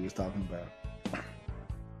match you was talking about?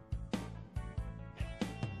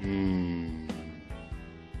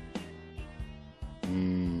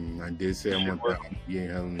 I did say I want that.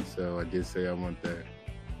 Yeah, Hell in a Cell. I did say I want that.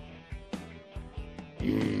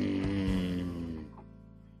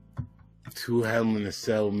 Two Hell in a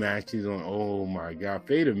Cell matches on. Oh my God,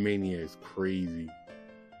 Fader Mania is crazy.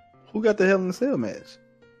 Who got the Hell in a Cell match?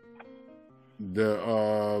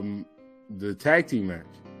 The tag team match.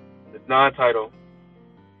 It's non-title.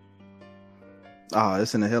 Oh,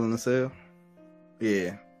 it's in the Hell in a Cell.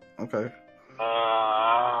 Yeah. Okay.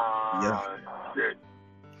 Yeah. Shit.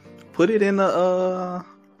 Put it in the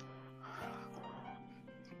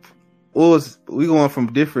we going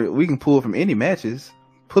from different. We can pull from any matches.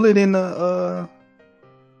 Pull it in the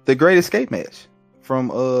Great Escape match from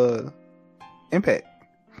Impact.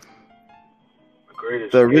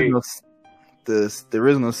 The original, the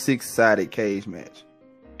original 6-sided cage match.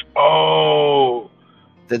 Oh,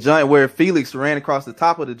 the joint where Felix ran across the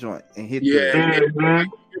top of the joint and hit. The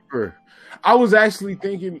I was actually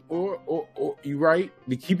thinking, or you right,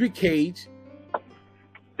 to keep it cage.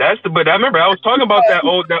 But I remember I was talking about that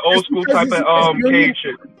old school type of cage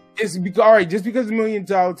shit. It's all right, just because $1 million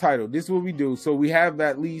title. This is what we do. So we have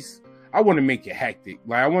at least. I want to make it hectic.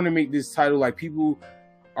 Like I want to make this title like people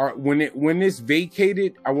are when it's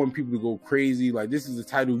vacated. I want people to go crazy. Like this is a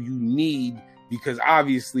title you need because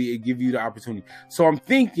obviously it gives you the opportunity. So I'm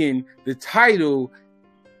thinking the title,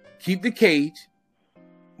 keep the cage.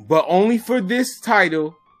 But only for this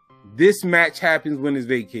title, this match happens when it's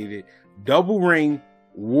vacated. Double ring,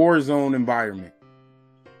 war zone environment.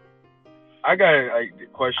 I got a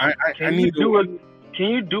question. Can you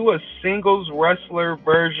do a singles wrestler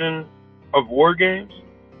version of War Games?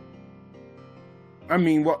 I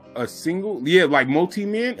mean, what, a single? Yeah, like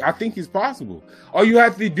multi-man? I think it's possible. All you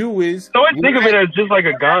have to do is... So I think of it as just like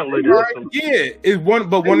a gauntlet. Yeah, it's one,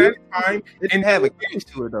 but one at a time. It didn't have a cage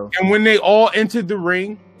to it, though. And when they all enter the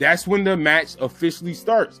ring, that's when the match officially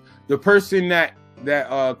starts. The person that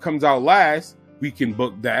comes out last, we can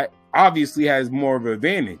book that, obviously has more of an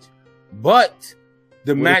advantage. But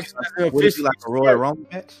the match doesn't officially like a Royal Rumble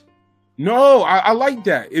match? No, I like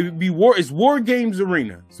that. It would be war. It's War Games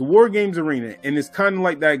Arena. It's a War Games Arena, and it's kind of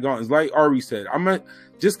like that. It's like Ari said.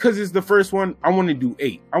 Just because it's the first one. I want to do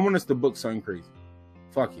 8. I want us to book something crazy.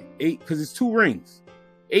 Fuck it, 8 because it's 2 rings.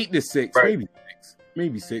 8 to 6, right.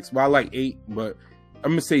 maybe 6. But I like 8. But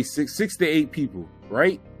I'm gonna say 6 to 8 people.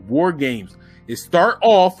 Right? War Games. It start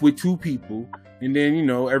off with 2 people, and then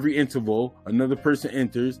every interval another person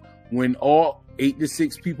enters. When all 8 to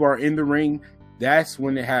 6 people are in the ring. That's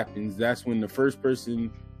when it happens. That's when the first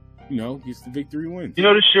person, gets the victory wins. You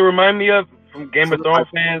know this shit remind me of from Game of Thrones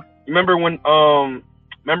fans? Remember when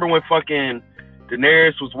fucking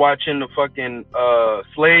Daenerys was watching the fucking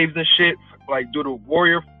slaves and shit, like do the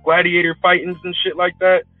warrior gladiator fightings and shit like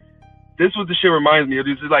that? This was the shit reminds me of.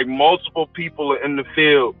 This is like multiple people in the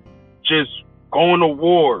field just going to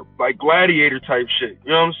war, like gladiator type shit.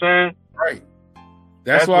 You know what I'm saying? Right.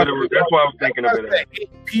 That's why I was thinking of it. 8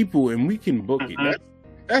 people and we can book it.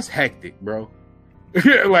 That's hectic, bro.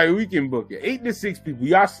 Like we can book it. 8 to 6 people.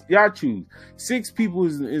 Y'all choose. 6 people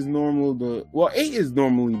is normal. 8 is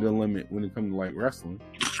normally the limit when it comes to like wrestling.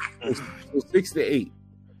 So 6 to 8.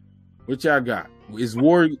 What y'all got? Is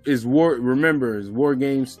war? Remember, it's War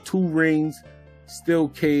Games. 2 rings, steel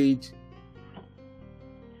cage.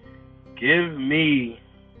 Give me.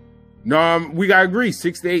 No, we gotta agree.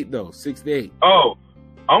 6 to 8 though. 6 to 8. Oh.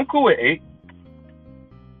 I'm cool with 8.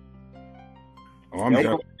 Oh, I'm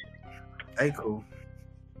cool. 8 cool.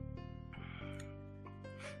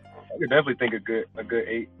 I could definitely think a good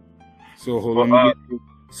 8. So hold on.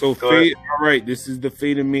 So Fate, all right, this is the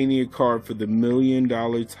Fate Mania card for the $1 million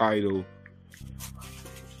title.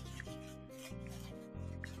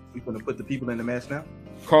 We gonna put the people in the match now?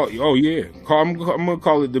 I'm gonna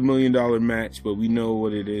call it the $1 million match, but we know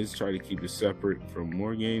what it is. Try to keep it separate from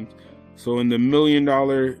War Games. So in the $1 million,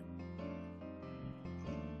 or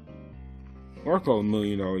I call it $1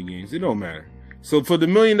 million games, it don't matter. So for the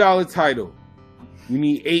 $1 million title, we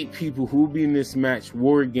need 8 people who will be in this match.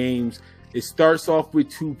 War Games. It starts off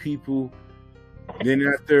with 2 people. Then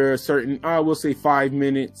after a certain, we'll say 5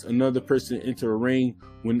 minutes, another person enter a ring.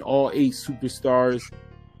 When all 8 superstars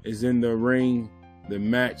is in the ring, the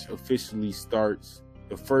match officially starts.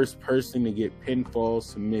 The first person to get pinfall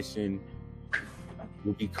submission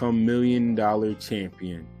will become $1 million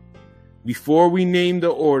champion. Before we name the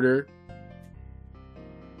order,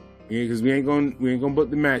 because we ain't gonna book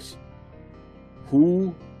the match.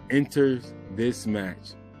 Who enters this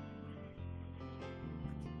match?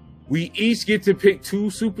 We each get to pick 2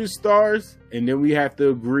 superstars, and then we have to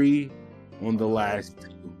agree on the last 2.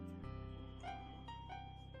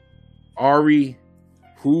 Ari,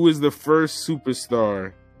 who is the first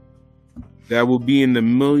superstar that will be in the $1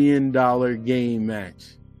 million game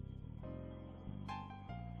match?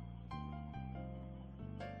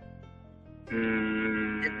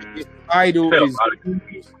 The title is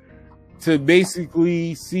to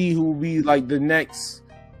basically see who will be like the next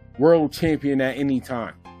world champion at any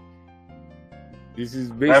time. This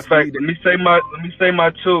is basically. Let me say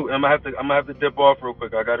my 2. I'm gonna have to dip off real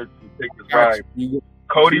quick. I gotta take this ride.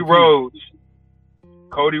 Cody Rhodes,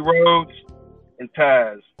 and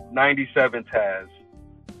Taz. 97 Taz.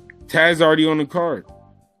 Taz already on the card.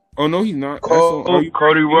 Oh no, he's not.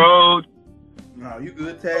 Cody Rhodes. No, you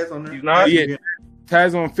good, Taz on there? He's not. Yeah,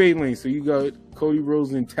 Taz on Fate Lane. So you got Cody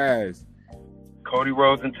Rhodes and Taz. Cody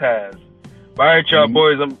Rhodes and Taz. All right, y'all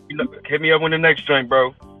boys. Hit me up with the next joint,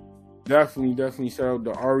 bro. Definitely. Shout out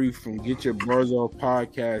to Ari from Get Your Bars Off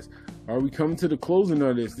podcast. Are we coming to the closing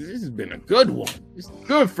of this? This has been a good one. It's a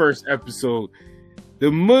good first episode. The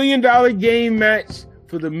 $1 million game match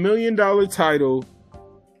for the $1 million title.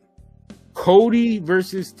 Cody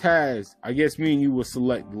versus Taz. I guess me and you will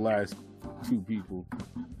select the last 2 people.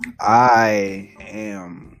 I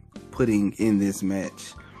am putting in this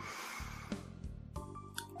match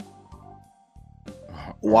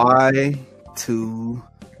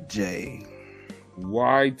Y2J.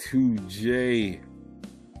 Y2J.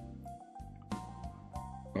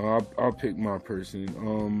 I'll pick my person.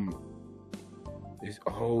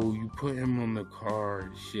 You put him on the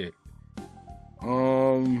card. Shit.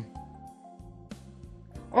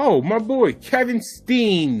 My boy Kevin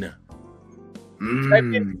Steen.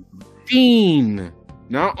 Kevin Steen,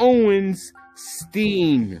 not Owens.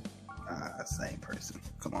 Steen. Same person.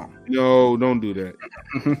 Come on. No, don't do that.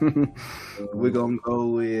 We're gonna go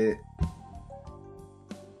with.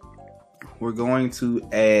 We're going to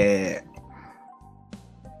add.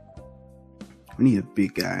 We need a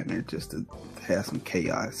big guy in there just to have some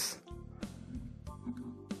chaos.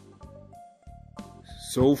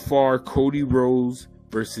 So far, Cody Rhodes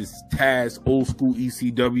versus Taz, old school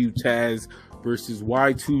ECW Taz versus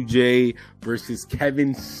Y2J versus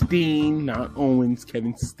Kevin Steen, not Owens,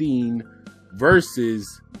 Kevin Steen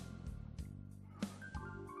versus.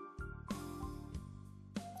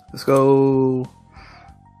 Let's go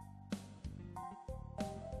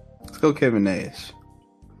Kevin Nash.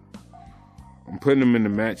 I'm putting him in the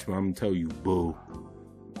match, but I'm gonna tell you, boo.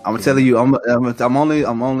 I'm telling you, I'm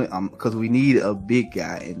only because we need a big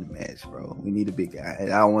guy in the match, bro. We need a big guy,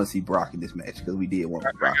 and I don't want to see Brock in this match because we did want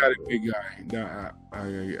Brock. I got a big guy. Nah,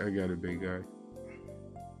 I got a big guy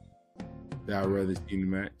that I'd rather see in the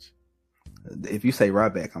match. If you say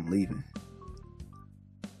Ryback, I'm leaving.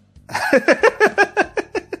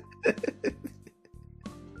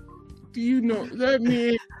 Do you know that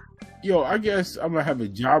man? Yo, I guess I'm gonna have a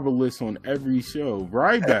jobber list on every show.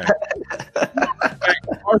 Ryback.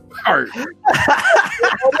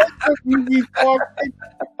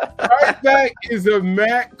 Ryback is a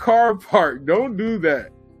Matt car part. Don't do that.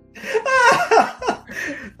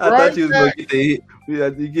 I thought you was gonna get the hint.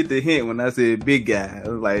 You get the hint when I said big guy. I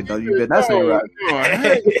was like, no, you better not say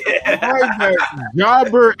Ryback. Ryback,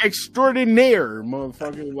 jobber extraordinaire,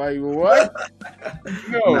 motherfucker. Like what?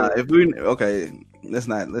 No.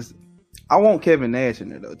 Nah, let's. I want Kevin Nash in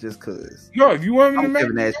there though, just cause. No, if you want him I'm to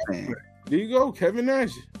Kevin Nash fan. There you go, Kevin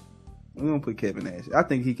Nash. We're gonna put Kevin Nash. I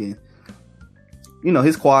think he can.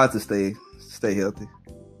 His quads to stay healthy.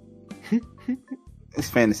 It's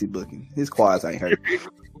fantasy booking. His quads ain't hurt.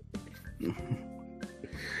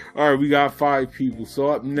 All right, we got 5 people. So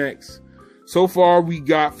up next, so far we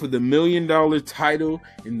got for the $1 million title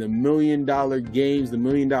in the $1 million games. The $1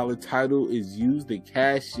 million title is used to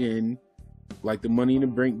cash in, like the Money in the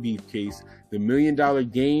Bank briefcase. The $1 million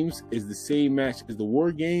games is the same match as the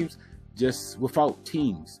War Games, just without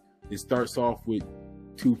teams. It starts off with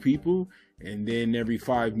 2 people, and then every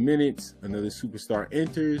 5 minutes, another superstar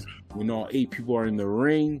enters. When all 8 people are in the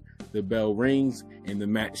ring, the bell rings, and the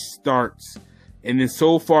match starts. And then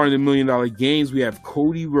so far in the $1 million games, we have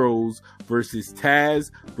Cody Rhodes versus Taz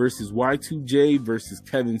versus Y2J versus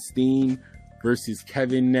Kevin Steen versus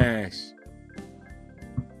Kevin Nash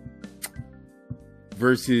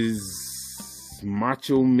versus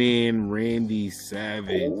Macho Man Randy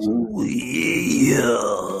Savage. Oh,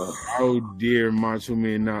 yeah. How dare Macho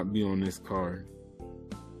Man not be on this card?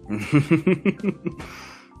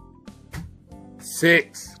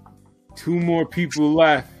 6. 2 more people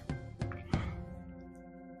left.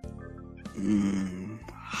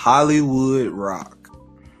 Hollywood Rock.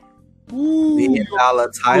 Ooh, $1 million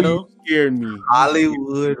title. You scared me.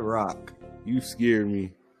 Hollywood Rock. You scared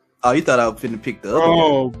me. Oh, you thought I was finna pick the other guy.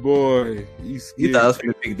 Oh boy, you thought I was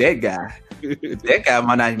finna pick that guy. That guy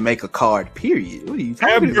might not even make a card. Period. What are you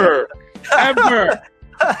talking about? Ever.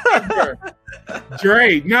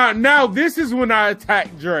 Dre. Now this is when I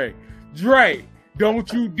attack Dre. Dre,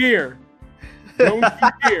 don't you dare. Don't you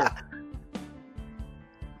dare.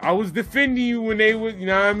 I was defending you when they was, you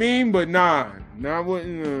know what I mean? But nah,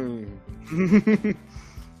 wouldn't.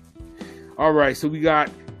 All right, so we got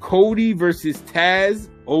Cody versus Taz,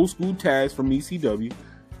 old school Taz from ECW,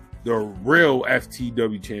 the real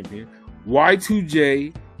FTW champion.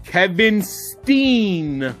 Y2J, Kevin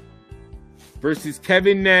Steen versus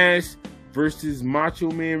Kevin Nash versus Macho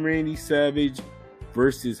Man Randy Savage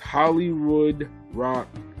versus Hollywood Rock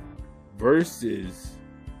versus.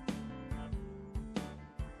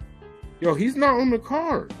 Yo, he's not on the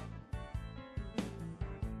card.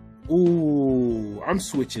 Ooh, I'm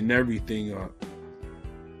switching everything up.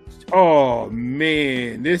 Oh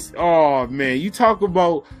man, you talk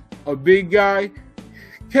about a big guy.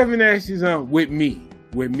 Kevin Nash is on with me.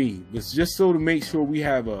 But just so to make sure we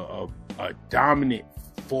have a dominant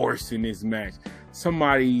force in this match.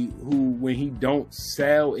 Somebody who, when he don't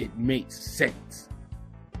sell, it makes sense.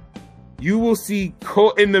 You will see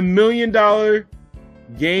in the $1 million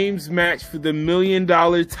games match for the $1 million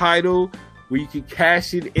title, where you can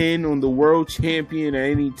cash it in on the world champion at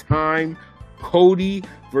any time. Cody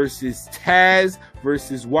versus Taz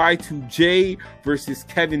versus Y2J versus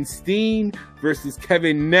Kevin Steen versus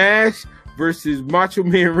Kevin Nash versus Macho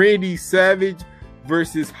Man Randy Savage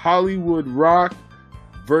versus Hollywood Rock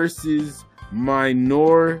versus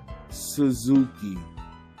Minoru Suzuki.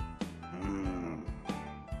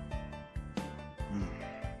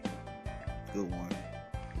 Good one.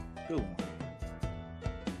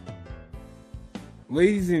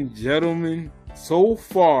 ladies and gentlemen, so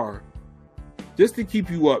far, just to keep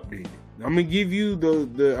you updated, I'm gonna give you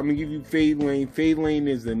Fade Lane. Fade Lane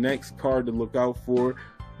is the next card to look out for.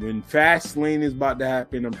 When Fast Lane is about to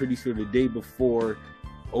happen, I'm pretty sure the day before,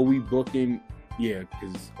 OE booking,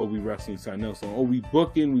 because OE Wrestling signed else on OE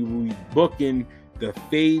booking, we will be booking the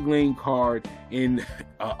Fade Lane card in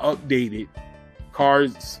updated.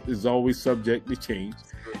 Cards is always subject to change.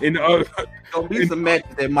 And There'll be some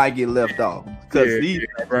matches that might get left off because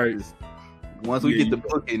right. Once we get the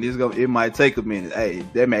booking, it might take a minute. Hey,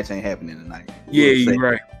 that match ain't happening tonight.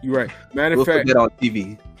 You're right. Matter of fact, put that on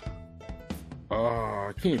TV.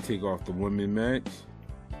 I can't take off the women match.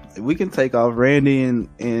 We can take off Randy and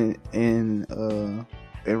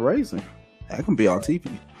Raisin. That can be on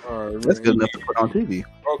TV. All right, that's good enough to put on TV.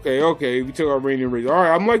 Okay. We took off Randy and Raisin. All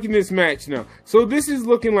right, I'm liking this match now. So this is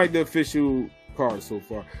looking like the official card so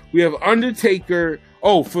far. We have Undertaker.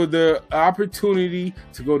 For the opportunity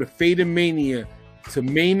to go to Fatamania to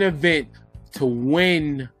main event to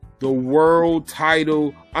win the world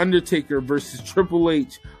title. Undertaker versus Triple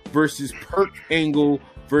H versus Kurt Angle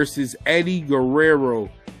versus Eddie Guerrero.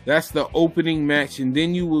 That's the opening match, and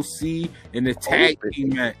then you will see in the tag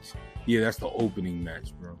team match. Yeah, that's the opening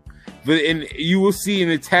match, bro. You will see in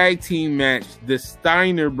the tag team match the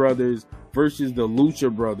Steiner brothers versus the Lucha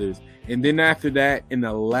brothers. And then after that, in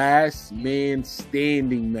the last man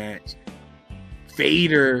standing match,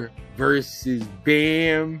 Vader versus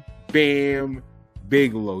Bam Bam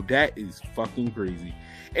Bigelow. That is fucking crazy.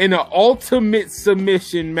 In an ultimate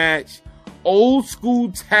submission match, Old School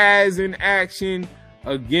Taz in action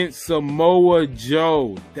against Samoa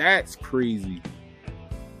Joe. That's crazy.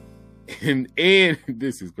 And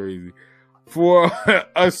this is crazy. For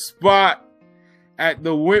a spot at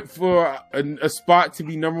the for a spot to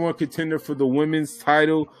be number one contender for the women's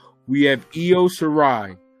title, we have Io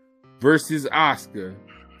Shirai versus Asuka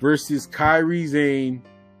versus Kairi Sane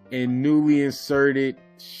and newly inserted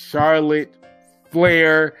Charlotte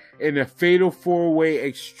Flair in a fatal 4-way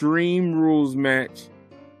Extreme Rules match.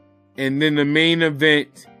 And then the main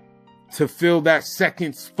event to fill that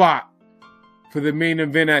second spot for the main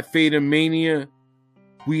event at Fatamania,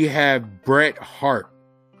 we have Bret Hart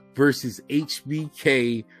versus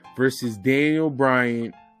HBK versus Daniel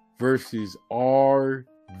Bryan versus RVD.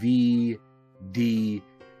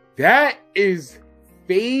 That is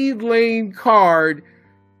Fade Lane card.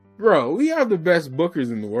 Bro, we have the best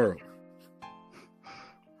bookers in the world.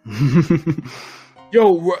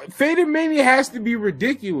 Yo, Fatamania has to be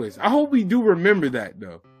ridiculous. I hope we do remember that,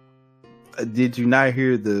 though. Did you not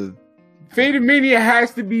hear the... Fatamania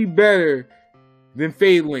has to be better than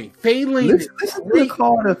Fade Lane. Fade Lane.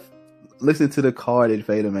 Listen to the card at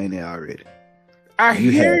Fatamania already. I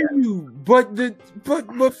hear you, but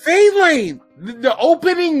Fade Lane, the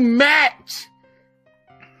opening match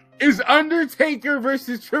is Undertaker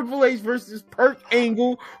versus Triple H versus Kurt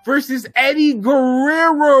Angle versus Eddie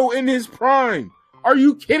Guerrero in his prime. Are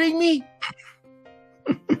you kidding me?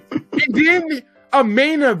 And then a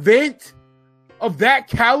main event of that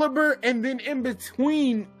caliber, and then in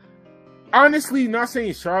between, honestly, not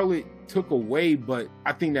saying Charlotte took away, but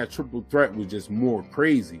I think that triple threat was just more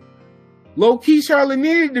crazy. Low key, Charlotte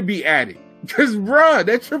needed to be added because, bruh,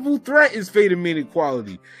 that triple threat is Fatamania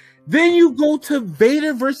quality. Then you go to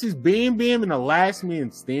Vader versus Bam Bam in a last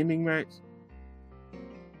man standing match.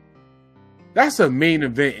 That's a main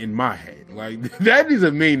event in my head. Like, that is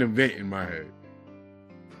a main event in my head.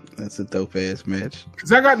 That's a dope ass match.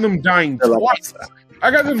 Because I got them dying twice.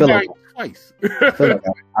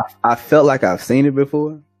 I felt like I've seen it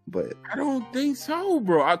before, but I don't think so,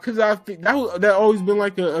 bro. Because I think that always been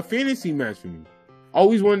like a fantasy match for me.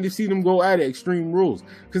 Always wanted to see them go at it, Extreme Rules,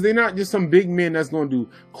 because they're not just some big men that's going to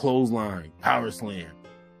do clothesline, power slam.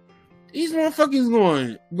 These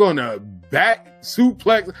motherfuckers going to back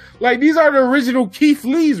suplex. Like, these are the original Keith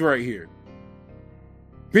Lees right here.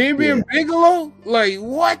 Bam Bam Bigelow? Like,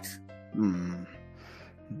 what?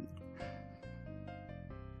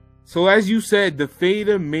 So, as you said, the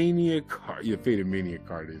Fatamania card. Your Fatamania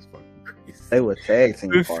card is fucking crazy. They were tag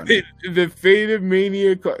team partners. The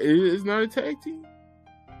Fatamania card is not a tag team?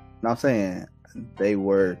 No, I'm saying they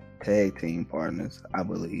were tag team partners, I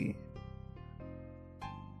believe.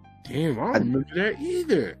 Damn, I don't remember that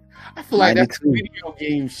either. I feel like that's video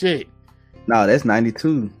game shit. No, that's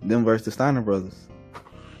 92. Them versus the Steiner brothers.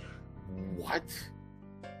 What?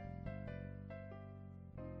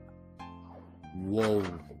 Whoa.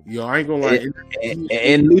 Yo, I ain't gonna lie.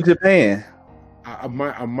 In New Japan. I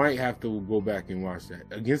might have to go back and watch that.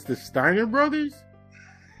 Against the Steiner brothers?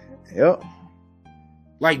 Yep.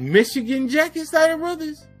 Like Michigan Jack and Steiner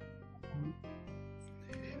brothers?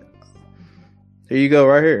 Here you go,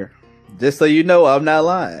 right here. Just so you know, I'm not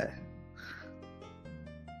lying.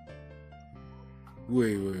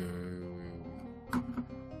 Wait,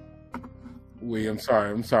 I'm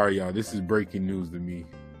sorry, y'all. This is breaking news to me.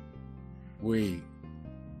 Wait.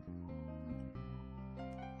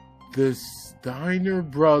 The Steiner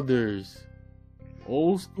brothers.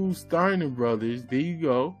 Old school Steiner brothers. There you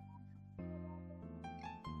go.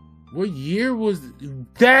 What year was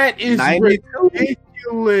that? Is 92.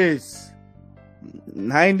 ridiculous.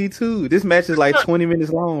 92. This match is like 20 minutes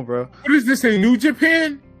long, bro. What is this in New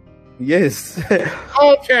Japan? Yes.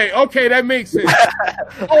 Okay, that makes sense.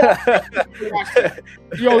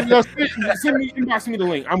 Yo, inbox me the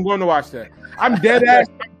link. I'm going to watch that. I'm dead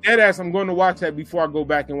ass. I'm going to watch that before I go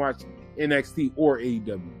back and watch NXT or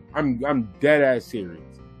AEW. I'm dead ass serious.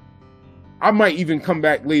 I might even come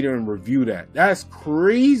back later and review that. That's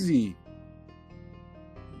crazy.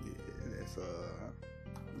 Yeah,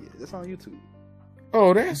 that's on YouTube.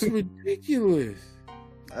 Oh, that's ridiculous.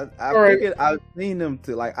 I figured I've seen them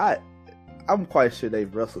to like I'm quite sure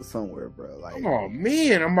they've wrestled somewhere, bro. Like, oh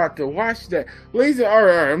man, I'm about to watch that. Laser, all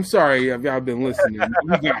right. I'm sorry if y'all been listening. I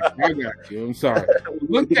got you. I'm sorry.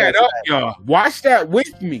 Look that up, y'all. Watch that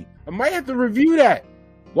with me. I might have to review that.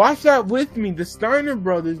 Watch that with me. The Steiner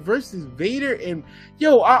brothers versus Vader and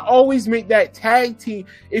I always make that tag team.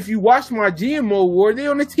 If you watch my GMO war,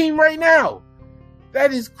 they're on the team right now.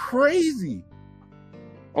 That is crazy.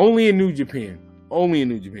 Only in New Japan.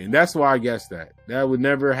 That's why I guessed that. That would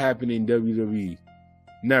never happen in WWE.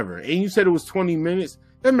 Never. And you said it was 20 minutes.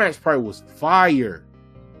 That match probably was fire.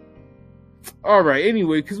 All right.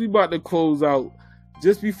 Anyway, because we about to close out.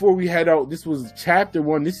 Just before we head out, this was chapter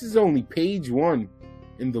 1. This is only page 1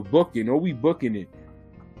 in the booking. Are we booking it?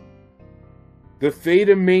 The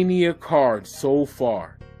Fatamania card so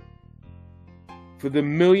far. For the $1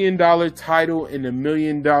 million title and the $1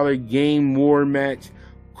 million game war match,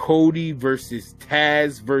 Cody versus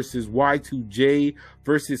Taz versus Y2J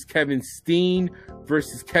versus Kevin Steen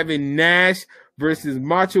versus Kevin Nash versus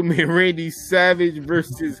Macho Man Randy Savage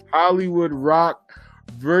versus Hollywood Rock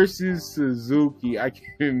versus Suzuki. I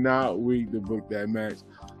cannot wait to book that match.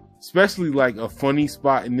 Especially like a funny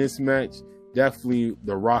spot in this match. Definitely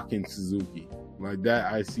The Rock and Suzuki. Like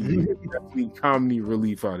that, I see definitely comedy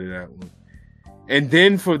relief out of that one. And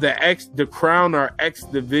then for the crown our X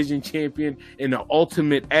Division champion in the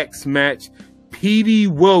Ultimate X match, P.D.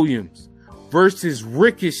 Williams versus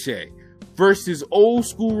Ricochet versus Old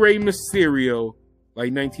School Rey Mysterio,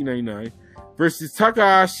 like 1999, versus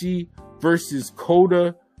Takahashi versus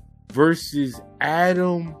Kota versus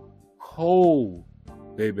Adam Cole,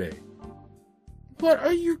 baby. What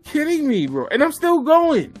are you kidding me, bro? And I'm still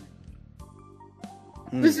going.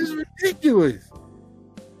 This is ridiculous.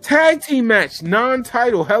 Tag team match,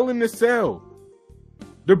 non-title, Hell in a Cell.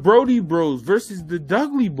 The Brody Bros versus the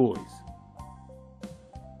Dudley Boys.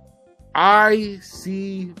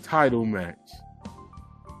 IC title match.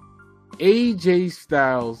 AJ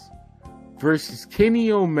Styles versus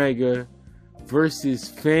Kenny Omega versus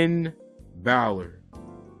Finn Balor.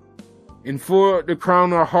 And for the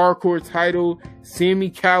Crown or Hardcore title, Sami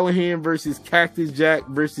Callihan versus Cactus Jack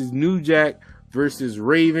versus New Jack versus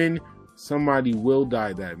Raven. Somebody will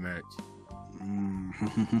die that match.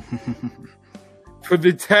 For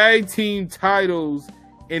the tag team titles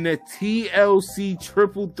in a TLC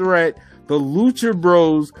triple threat, the Lucha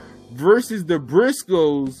Bros versus the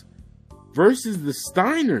Briscoes versus the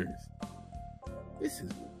Steiners. This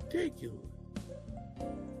is ridiculous.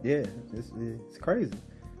 Yeah, it's crazy.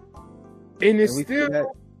 And it's we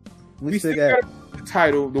still got the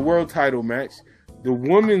title, the world title match, the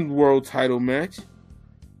women's world title match,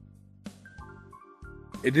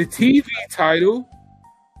 the TV title,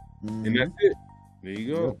 and that's it. There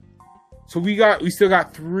you go. So we still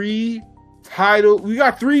got 3 titles. We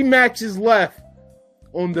got 3 matches left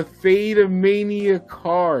on the Fatamania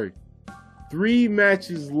card. 3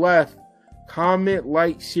 matches left. Comment,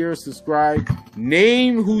 like, share, subscribe.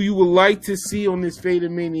 Name who you would like to see on this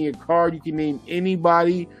Fatamania card. You can name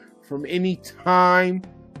anybody from any time.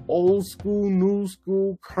 Old school, new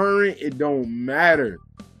school, current. It don't matter.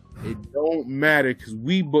 It don't matter because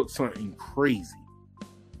we booked something crazy.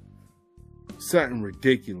 Something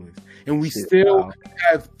ridiculous. And we still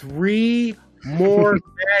have 3 more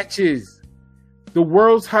matches. The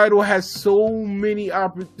world title has so many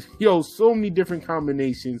so many different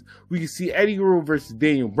combinations. We can see Eddie Guerrero versus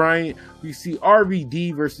Daniel Bryan. We can see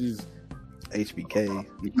RVD versus HBK.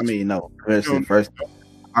 I mean, no, first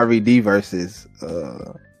RVD versus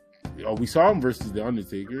we saw him versus The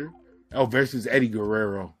Undertaker. Versus Eddie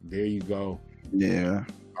Guerrero. There you go. Yeah.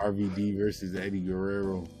 RVD versus Eddie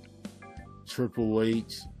Guerrero. Triple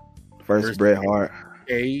H. versus Bret Hart.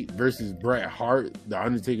 Versus Bret Hart, The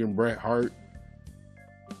Undertaker and Bret Hart.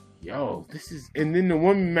 Yo, this is, and then the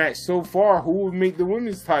women match so far, who would make the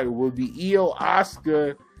women's title? Would it be Io,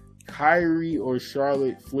 Asuka, Kyrie, or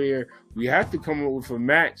Charlotte Flair? We have to come up with a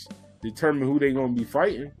match, determine who they're going to be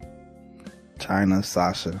fighting. China,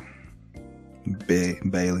 Sasha,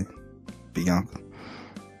 Bailey, Bianca.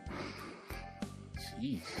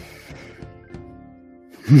 Jeez.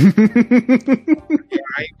 Yeah,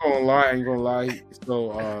 I ain't gonna lie.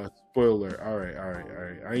 So, spoiler. All right.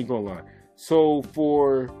 I ain't gonna lie. So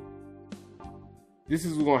this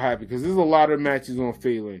is what's gonna happen because there's a lot of matches on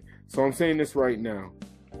Faye Lane. So I'm saying this right now.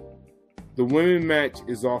 The women match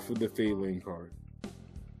is off of the Faye Lane card.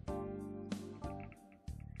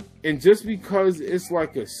 And just because it's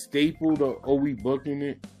like a staple to we booking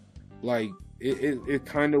it, like it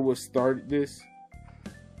kind of what started this.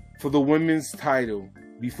 For the women's title,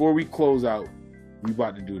 before we close out, we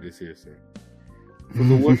about to do this here, sir. For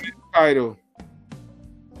the women's title,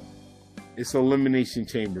 it's an Elimination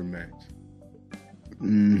Chamber match.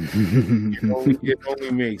 It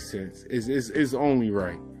only makes sense. It's only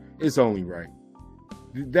right. It's only right.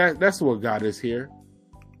 That's what got us here.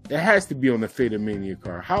 It has to be on the Fate of Mania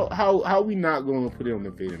card. How we not going to put it on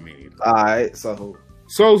the Fate of Mania card? All right, so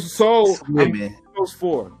those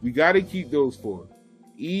four. We got to keep those four.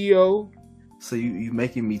 Io. So you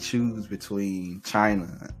making me choose between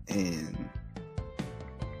China and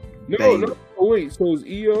No, wait. So it's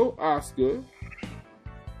Io, Asuka.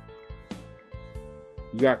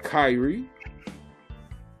 You got Kyrie.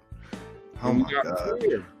 Oh my God.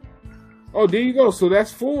 Flair. Oh, there you go. So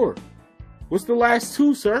that's 4. What's the last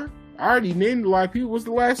 2, sir? I already named a lot of people. What's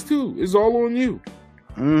the last 2? It's all on you.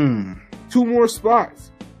 2 more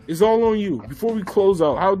spots. It's all on you. Before we close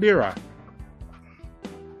out, how dare I?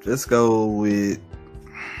 Let's go with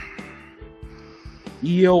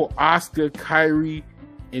Io, Asuka, Kyrie,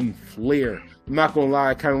 and Flair. I'm not gonna lie,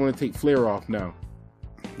 I kind of want to take Flair off now.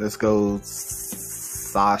 Let's go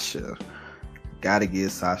Sasha. Gotta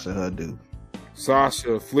give Sasha her due.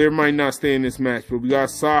 Sasha. Flair might not stay in this match, but we got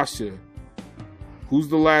Sasha. Who's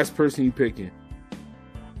the last person you picking?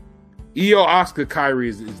 Io, Asuka, Kyrie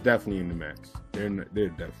is definitely in the match. They're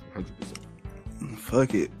definitely 100%.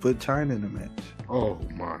 Fuck it. Put China in the match. Oh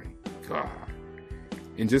my God.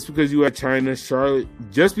 And just because you had China, Charlotte,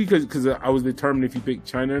 just because I was determined if you picked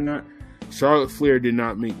China or not, Charlotte Flair did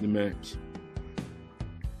not make the match.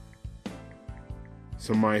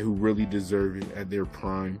 Somebody who really deserved it at their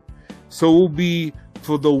prime. So it will be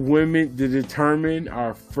for the women to determine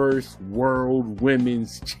our first world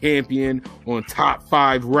women's champion on Top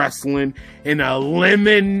 5 Wrestling, an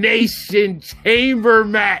Elimination Chamber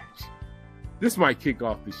match. This might kick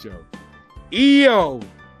off the show. Io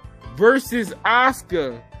versus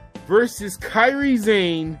Asuka versus Kairi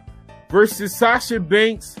Sane versus Sasha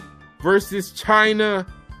Banks versus China.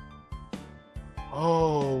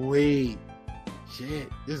 Oh, wait. Shit,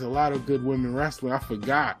 there's a lot of good women wrestling. I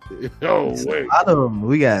forgot. Oh, wait. A lot of them.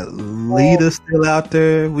 We got Lita still out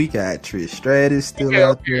there. We got Trish Stratus still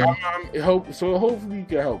out there. Hopefully you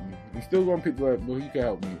can help me. I'm still going to pick that, but you can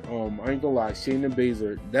help me. I ain't going to lie. Shayna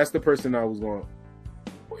Baszler, that's the person I was going to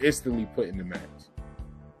instantly put in the match.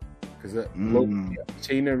 Because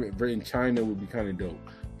Shayna in China would be kind of dope.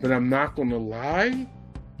 But I'm not going to lie.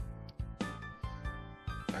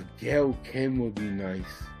 A Gail Kim would be nice.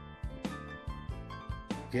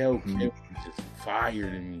 Gail Kim is just fire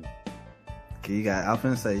to me. Okay, I was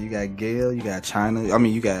gonna say you got Gail, you got China. I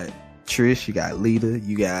mean, you got Trish, you got Lita,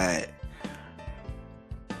 you got.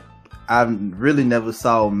 I really never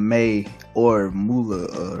saw May or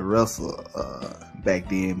Moolah wrestle back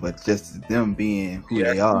then, but just them being who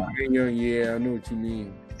they are. Yeah, I know what you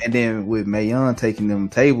mean. And then with Mayon taking them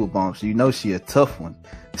table bumps, you know she a tough one.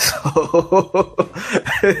 So.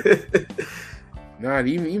 Not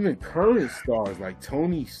even current stars like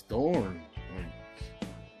Toni Storm,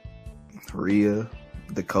 Rhea,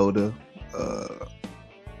 Dakota,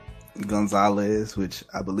 Gonzalez, which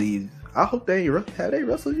I hope they have they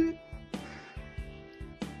wrestled yet?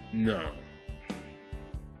 No.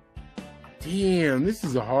 Damn, this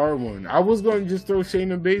is a hard one. I was going to just throw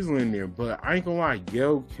Shayna Baszler in there, but I ain't gonna lie,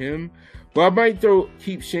 Gail Kim. But I might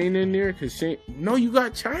keep Shayna in there because no, you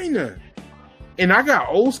got China. And I got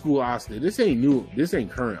old school Asuka. This ain't new. This ain't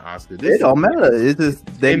current Asuka. It don't matter. It's just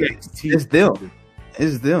it's them.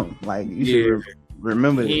 It's them. Like you should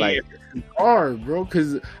remember. Yeah, like it's hard, bro.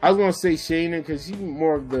 Because I was gonna say Shayna because she's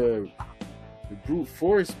more of the brute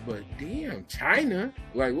force. But damn, China.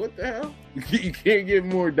 Like what the hell? You can't get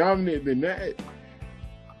more dominant than that.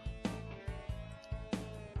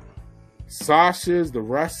 Sasha's the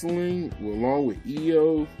wrestling, along with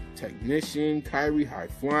Io, technician, Kyrie, high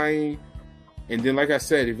flying. And then, like I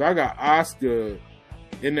said, if I got Asuka,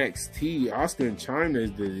 NXT, Asuka and China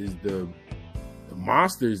is the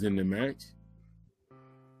monsters in the match.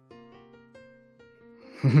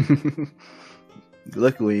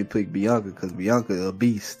 Luckily, you picked Bianca because Bianca a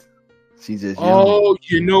beast. She just young.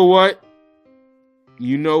 You know what?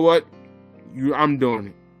 I'm doing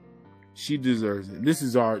it. She deserves it. This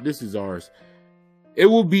is ours. It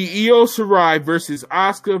will be Io Shirai versus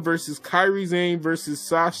Asuka versus Kairi Sane versus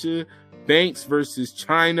Sasha Banks versus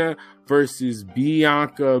China versus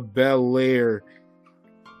Bianca Belair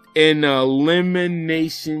in an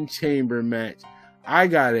elimination chamber match. I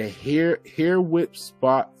got a hair whip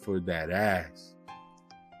spot for that ass.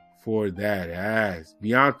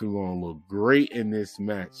 Bianca gonna look great in this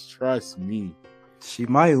match. Trust me. She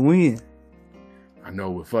might win. I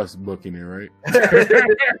know with us booking it, right?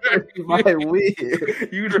 She might win.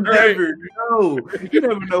 You never know. You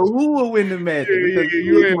never know who will win the match.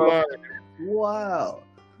 You ain't lying. Wow.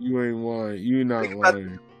 You ain't lying. You not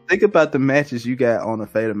lying. Think about the matches you got on the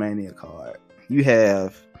Fatal Mania card. You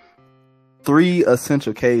have 3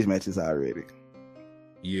 essential cage matches already.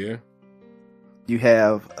 Yeah. You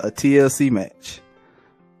have a TLC match.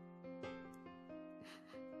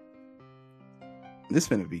 This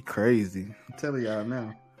finna be crazy. I'm telling y'all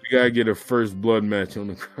now. You gotta get a first blood match on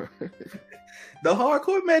the card. The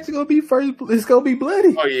hardcore match is gonna be first. It's gonna be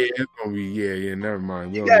bloody. Oh yeah, it's gonna be Never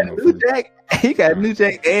mind. You got New Jack. He got New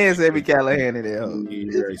Jack and Sammy Callahan in there.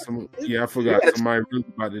 I forgot. Somebody really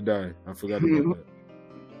about to die. I forgot about that.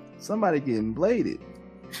 Somebody getting bladed.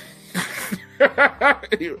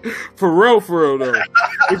 For real though.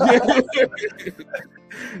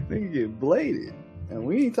 They get bladed, and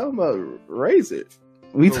we ain't talking about razor.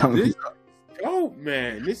 We talking about. Oh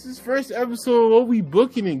man, this is first episode of what we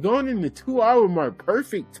booking and going in the 2-hour mark.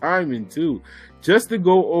 Perfect timing too, just to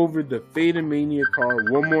go over the Fatal Mania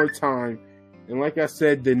card one more time. And like I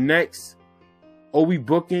said, the next we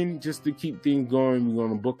booking, just to keep things going, we're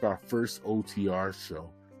gonna book our first OTR show.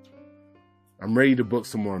 I'm ready to book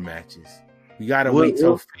some more matches. We gotta wait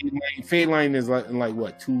till Fate Line is in like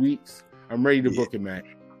what, 2 weeks? I'm ready to book a match.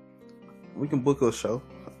 We can book a show.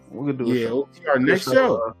 We can do OTR next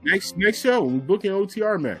show. Next show. We booking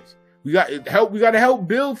OTR match. We got to help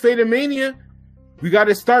build Fatal Mania. We got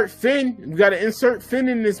to start Finn. We got to insert Finn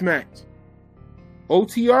in this match.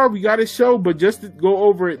 OTR, we got to show, but just to go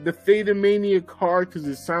over it, the Fatal Mania card, because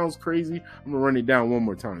it sounds crazy. I'm gonna run it down one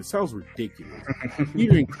more time. It sounds ridiculous. We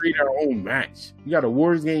even create our own match. We got a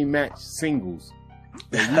Wars Game match singles.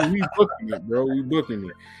 We booking it, bro. We booking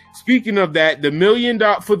it. Speaking of that, the $1 million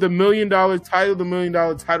title, the $1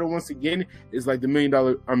 million title once again is like the $1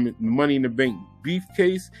 million Money in the Bank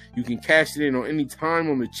briefcase. You can cash it in on any time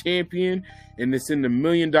on the champion, and it's in the $1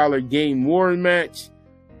 million game war match,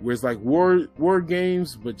 where it's like war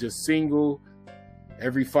games, but just single.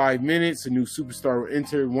 Every 5 minutes, a new superstar will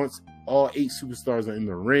enter. Once all 8 superstars are in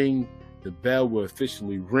the ring, the bell will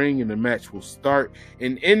officially ring and the match will start.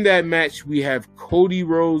 And in that match, we have Cody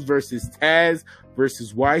Rhodes versus Taz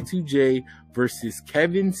versus Y2J versus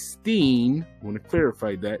Kevin Steen. I want to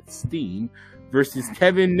clarify that. Steen versus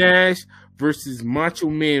Kevin Nash versus Macho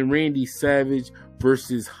Man Randy Savage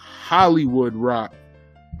versus Hollywood Rock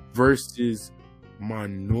versus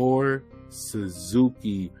Minoru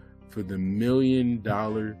Suzuki for the $1 million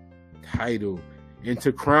title. And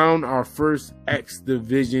to crown our first X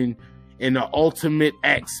Division in the Ultimate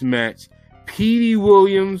X match, Petey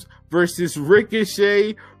Williams versus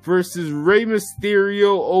Ricochet versus Rey Mysterio,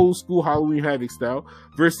 old school Halloween Havoc style,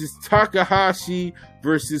 versus Takahashi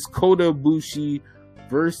versus Kota Ibushi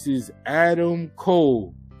versus Adam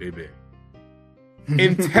Cole, baby.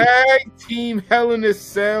 In tag team Hell in a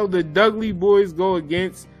Cell, the Dudley Boys go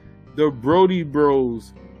against the Brody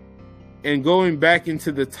Bros. And going back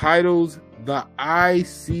into the titles, the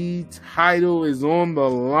IC title is on the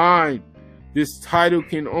line. This title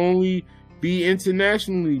can only be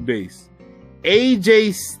internationally based.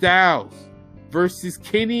 AJ Styles versus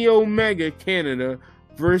Kenny Omega, Canada,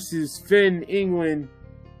 versus Finn, England.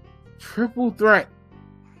 Triple threat.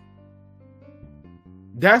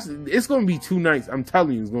 It's going to be 2 nights. I'm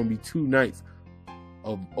telling you, it's going to be 2 nights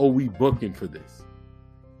of we booking for this.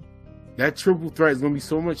 That triple threat is going to be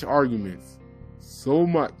so much arguments. So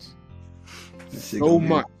much. So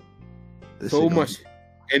much.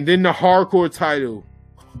 And then the hardcore title.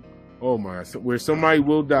 Oh my, where somebody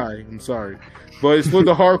will die. I'm sorry. But it's for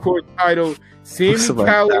the hardcore title. Sami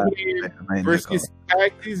Callihan versus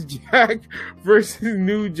Cactus Jack versus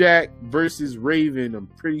New Jack versus Raven. I'm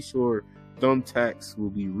pretty sure Thumbtacks will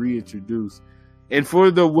be reintroduced. And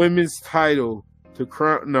for the women's title to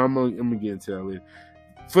crown, no, I'm gonna get into that later.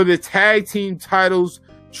 For the tag team titles,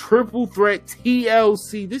 triple threat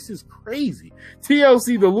TLC. This is crazy.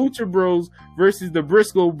 TLC, the Lucha Bros versus the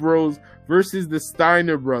Briscoe Bros versus the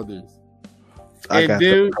Steiner Brothers. I got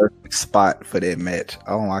the perfect spot for that match.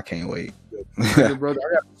 Oh, I can't wait. I got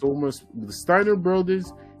so much. The Steiner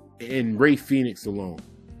Brothers and Ray Phoenix alone.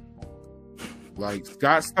 Like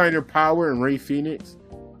Scott Steiner Power and Ray Phoenix.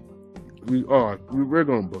 We're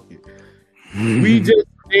gonna book it. We just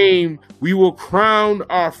named. We will crown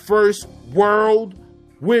our first world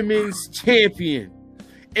women's champion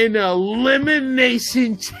in an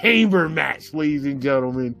elimination chamber match, ladies and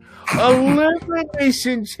gentlemen.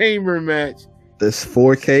 Elimination chamber match. There's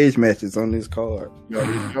 4 cage matches on this card.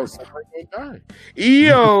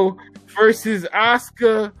 Io versus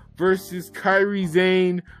Asuka versus Kairi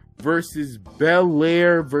Sane versus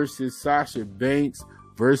Belair versus Sasha Banks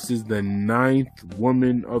versus the 9th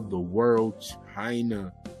woman of the world,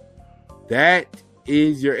 China. That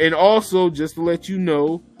is your... And also, just to let you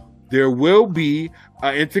know, there will be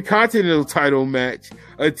an Intercontinental title match,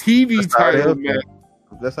 a TV title match.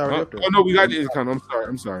 That's already up there. Oh, no, we got the Intercontinental.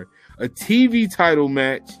 I'm sorry. A TV title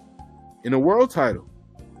match and a world title.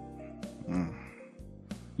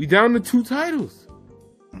 We down to 2 titles.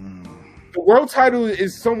 The world title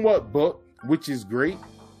is somewhat booked, which is great.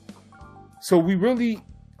 So we really,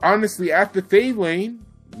 honestly, after Fastlane,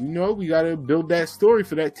 we got to build that story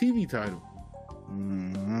for that TV title.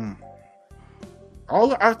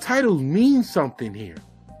 All of our titles mean something here.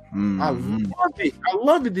 I love it. I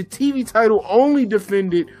love it. The TV title only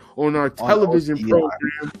defended on our television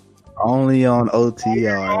program. Only on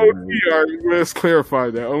OTR. Let's clarify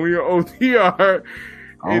that. Only on OTR.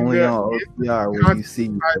 Only on OTR where you see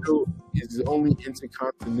title is only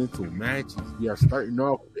intercontinental matches. We are starting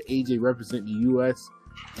off with AJ representing the US,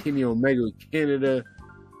 Kenny Omega Canada,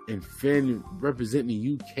 and Finn representing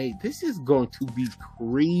the UK. This is going to be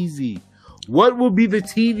crazy. What will be the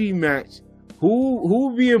TV match? Who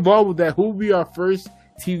will be involved with that? Who will be our first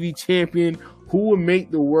TV champion? Who will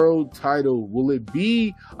make the world title? Will it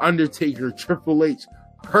be Undertaker, Triple H,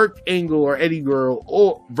 Kurt Angle, or Eddie Guerrero,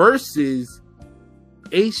 or versus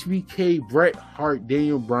HBK, Bret Hart,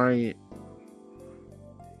 Daniel Bryan?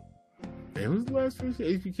 And who's the last person?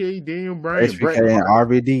 HBK, Daniel Bryan, HBK, Bret and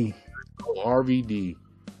RVD. RVD.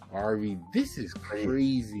 This is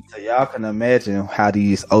crazy. So y'all can imagine how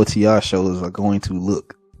these OTR shows are going to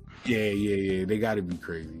look. Yeah. They got to be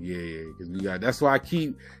crazy. Yeah. Because we got. That's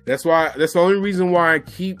the only reason why I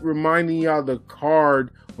keep reminding y'all the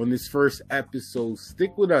card on this first episode.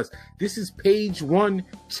 Stick with us. This is page 1,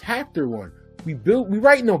 chapter 1. We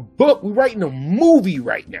writing a book. We writing a movie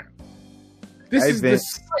right now. This is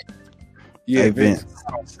Vince. Vince.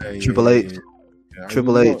 Triple H.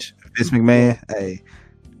 Triple H. Vince McMahon. Hey.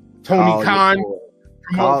 Tony Khan.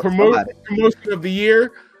 Promotion of the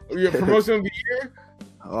year. Promotion of the year.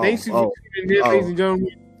 Thanks you for tuning in, ladies and gentlemen,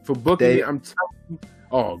 for booking it. I'm telling you.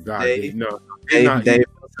 Oh, God. Dave. No. Dave.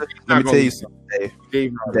 Let me tell you something,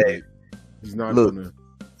 Dave. He's not Look, going to.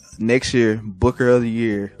 Next year, Booker of the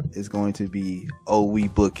Year is going to be We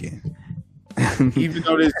Booking. Even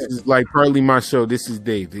though this is like partly my show, this is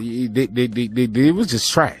Dave. It was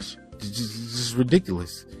just trash. Just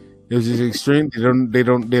ridiculous. It was just extreme. They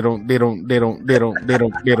don't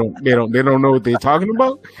know what they're talking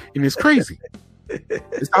about, and it's crazy.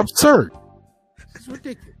 It's absurd. It's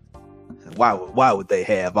ridiculous. Why would they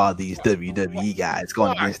have all these WWE guys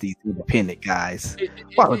going against these independent guys?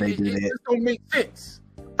 Why would they do that? It don't make sense.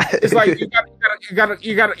 It's like you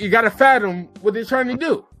gotta fathom what they're trying to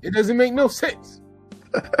do. It doesn't make no sense.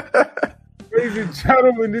 Ladies and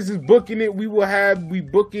gentlemen, this is Booking It. We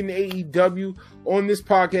booking AEW on this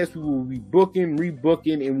podcast. We will be booking,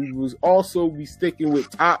 rebooking, and we will also be sticking with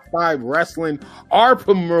Top 5 Wrestling, our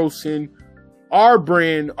promotion, our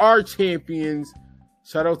brand, our champions.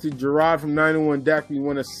 Shout out to Gerard from 901 DAC. We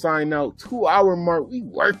want to sign out. 2-hour mark. We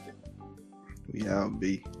working. We out,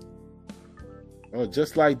 B. Oh,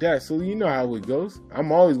 just like that. So you know how it goes.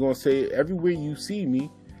 I'm always going to say it everywhere you see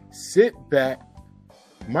me. Sit back.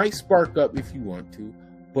 Might spark up if you want to.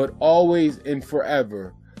 But always and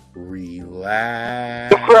forever,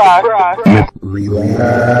 relax.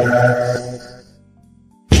 Relax.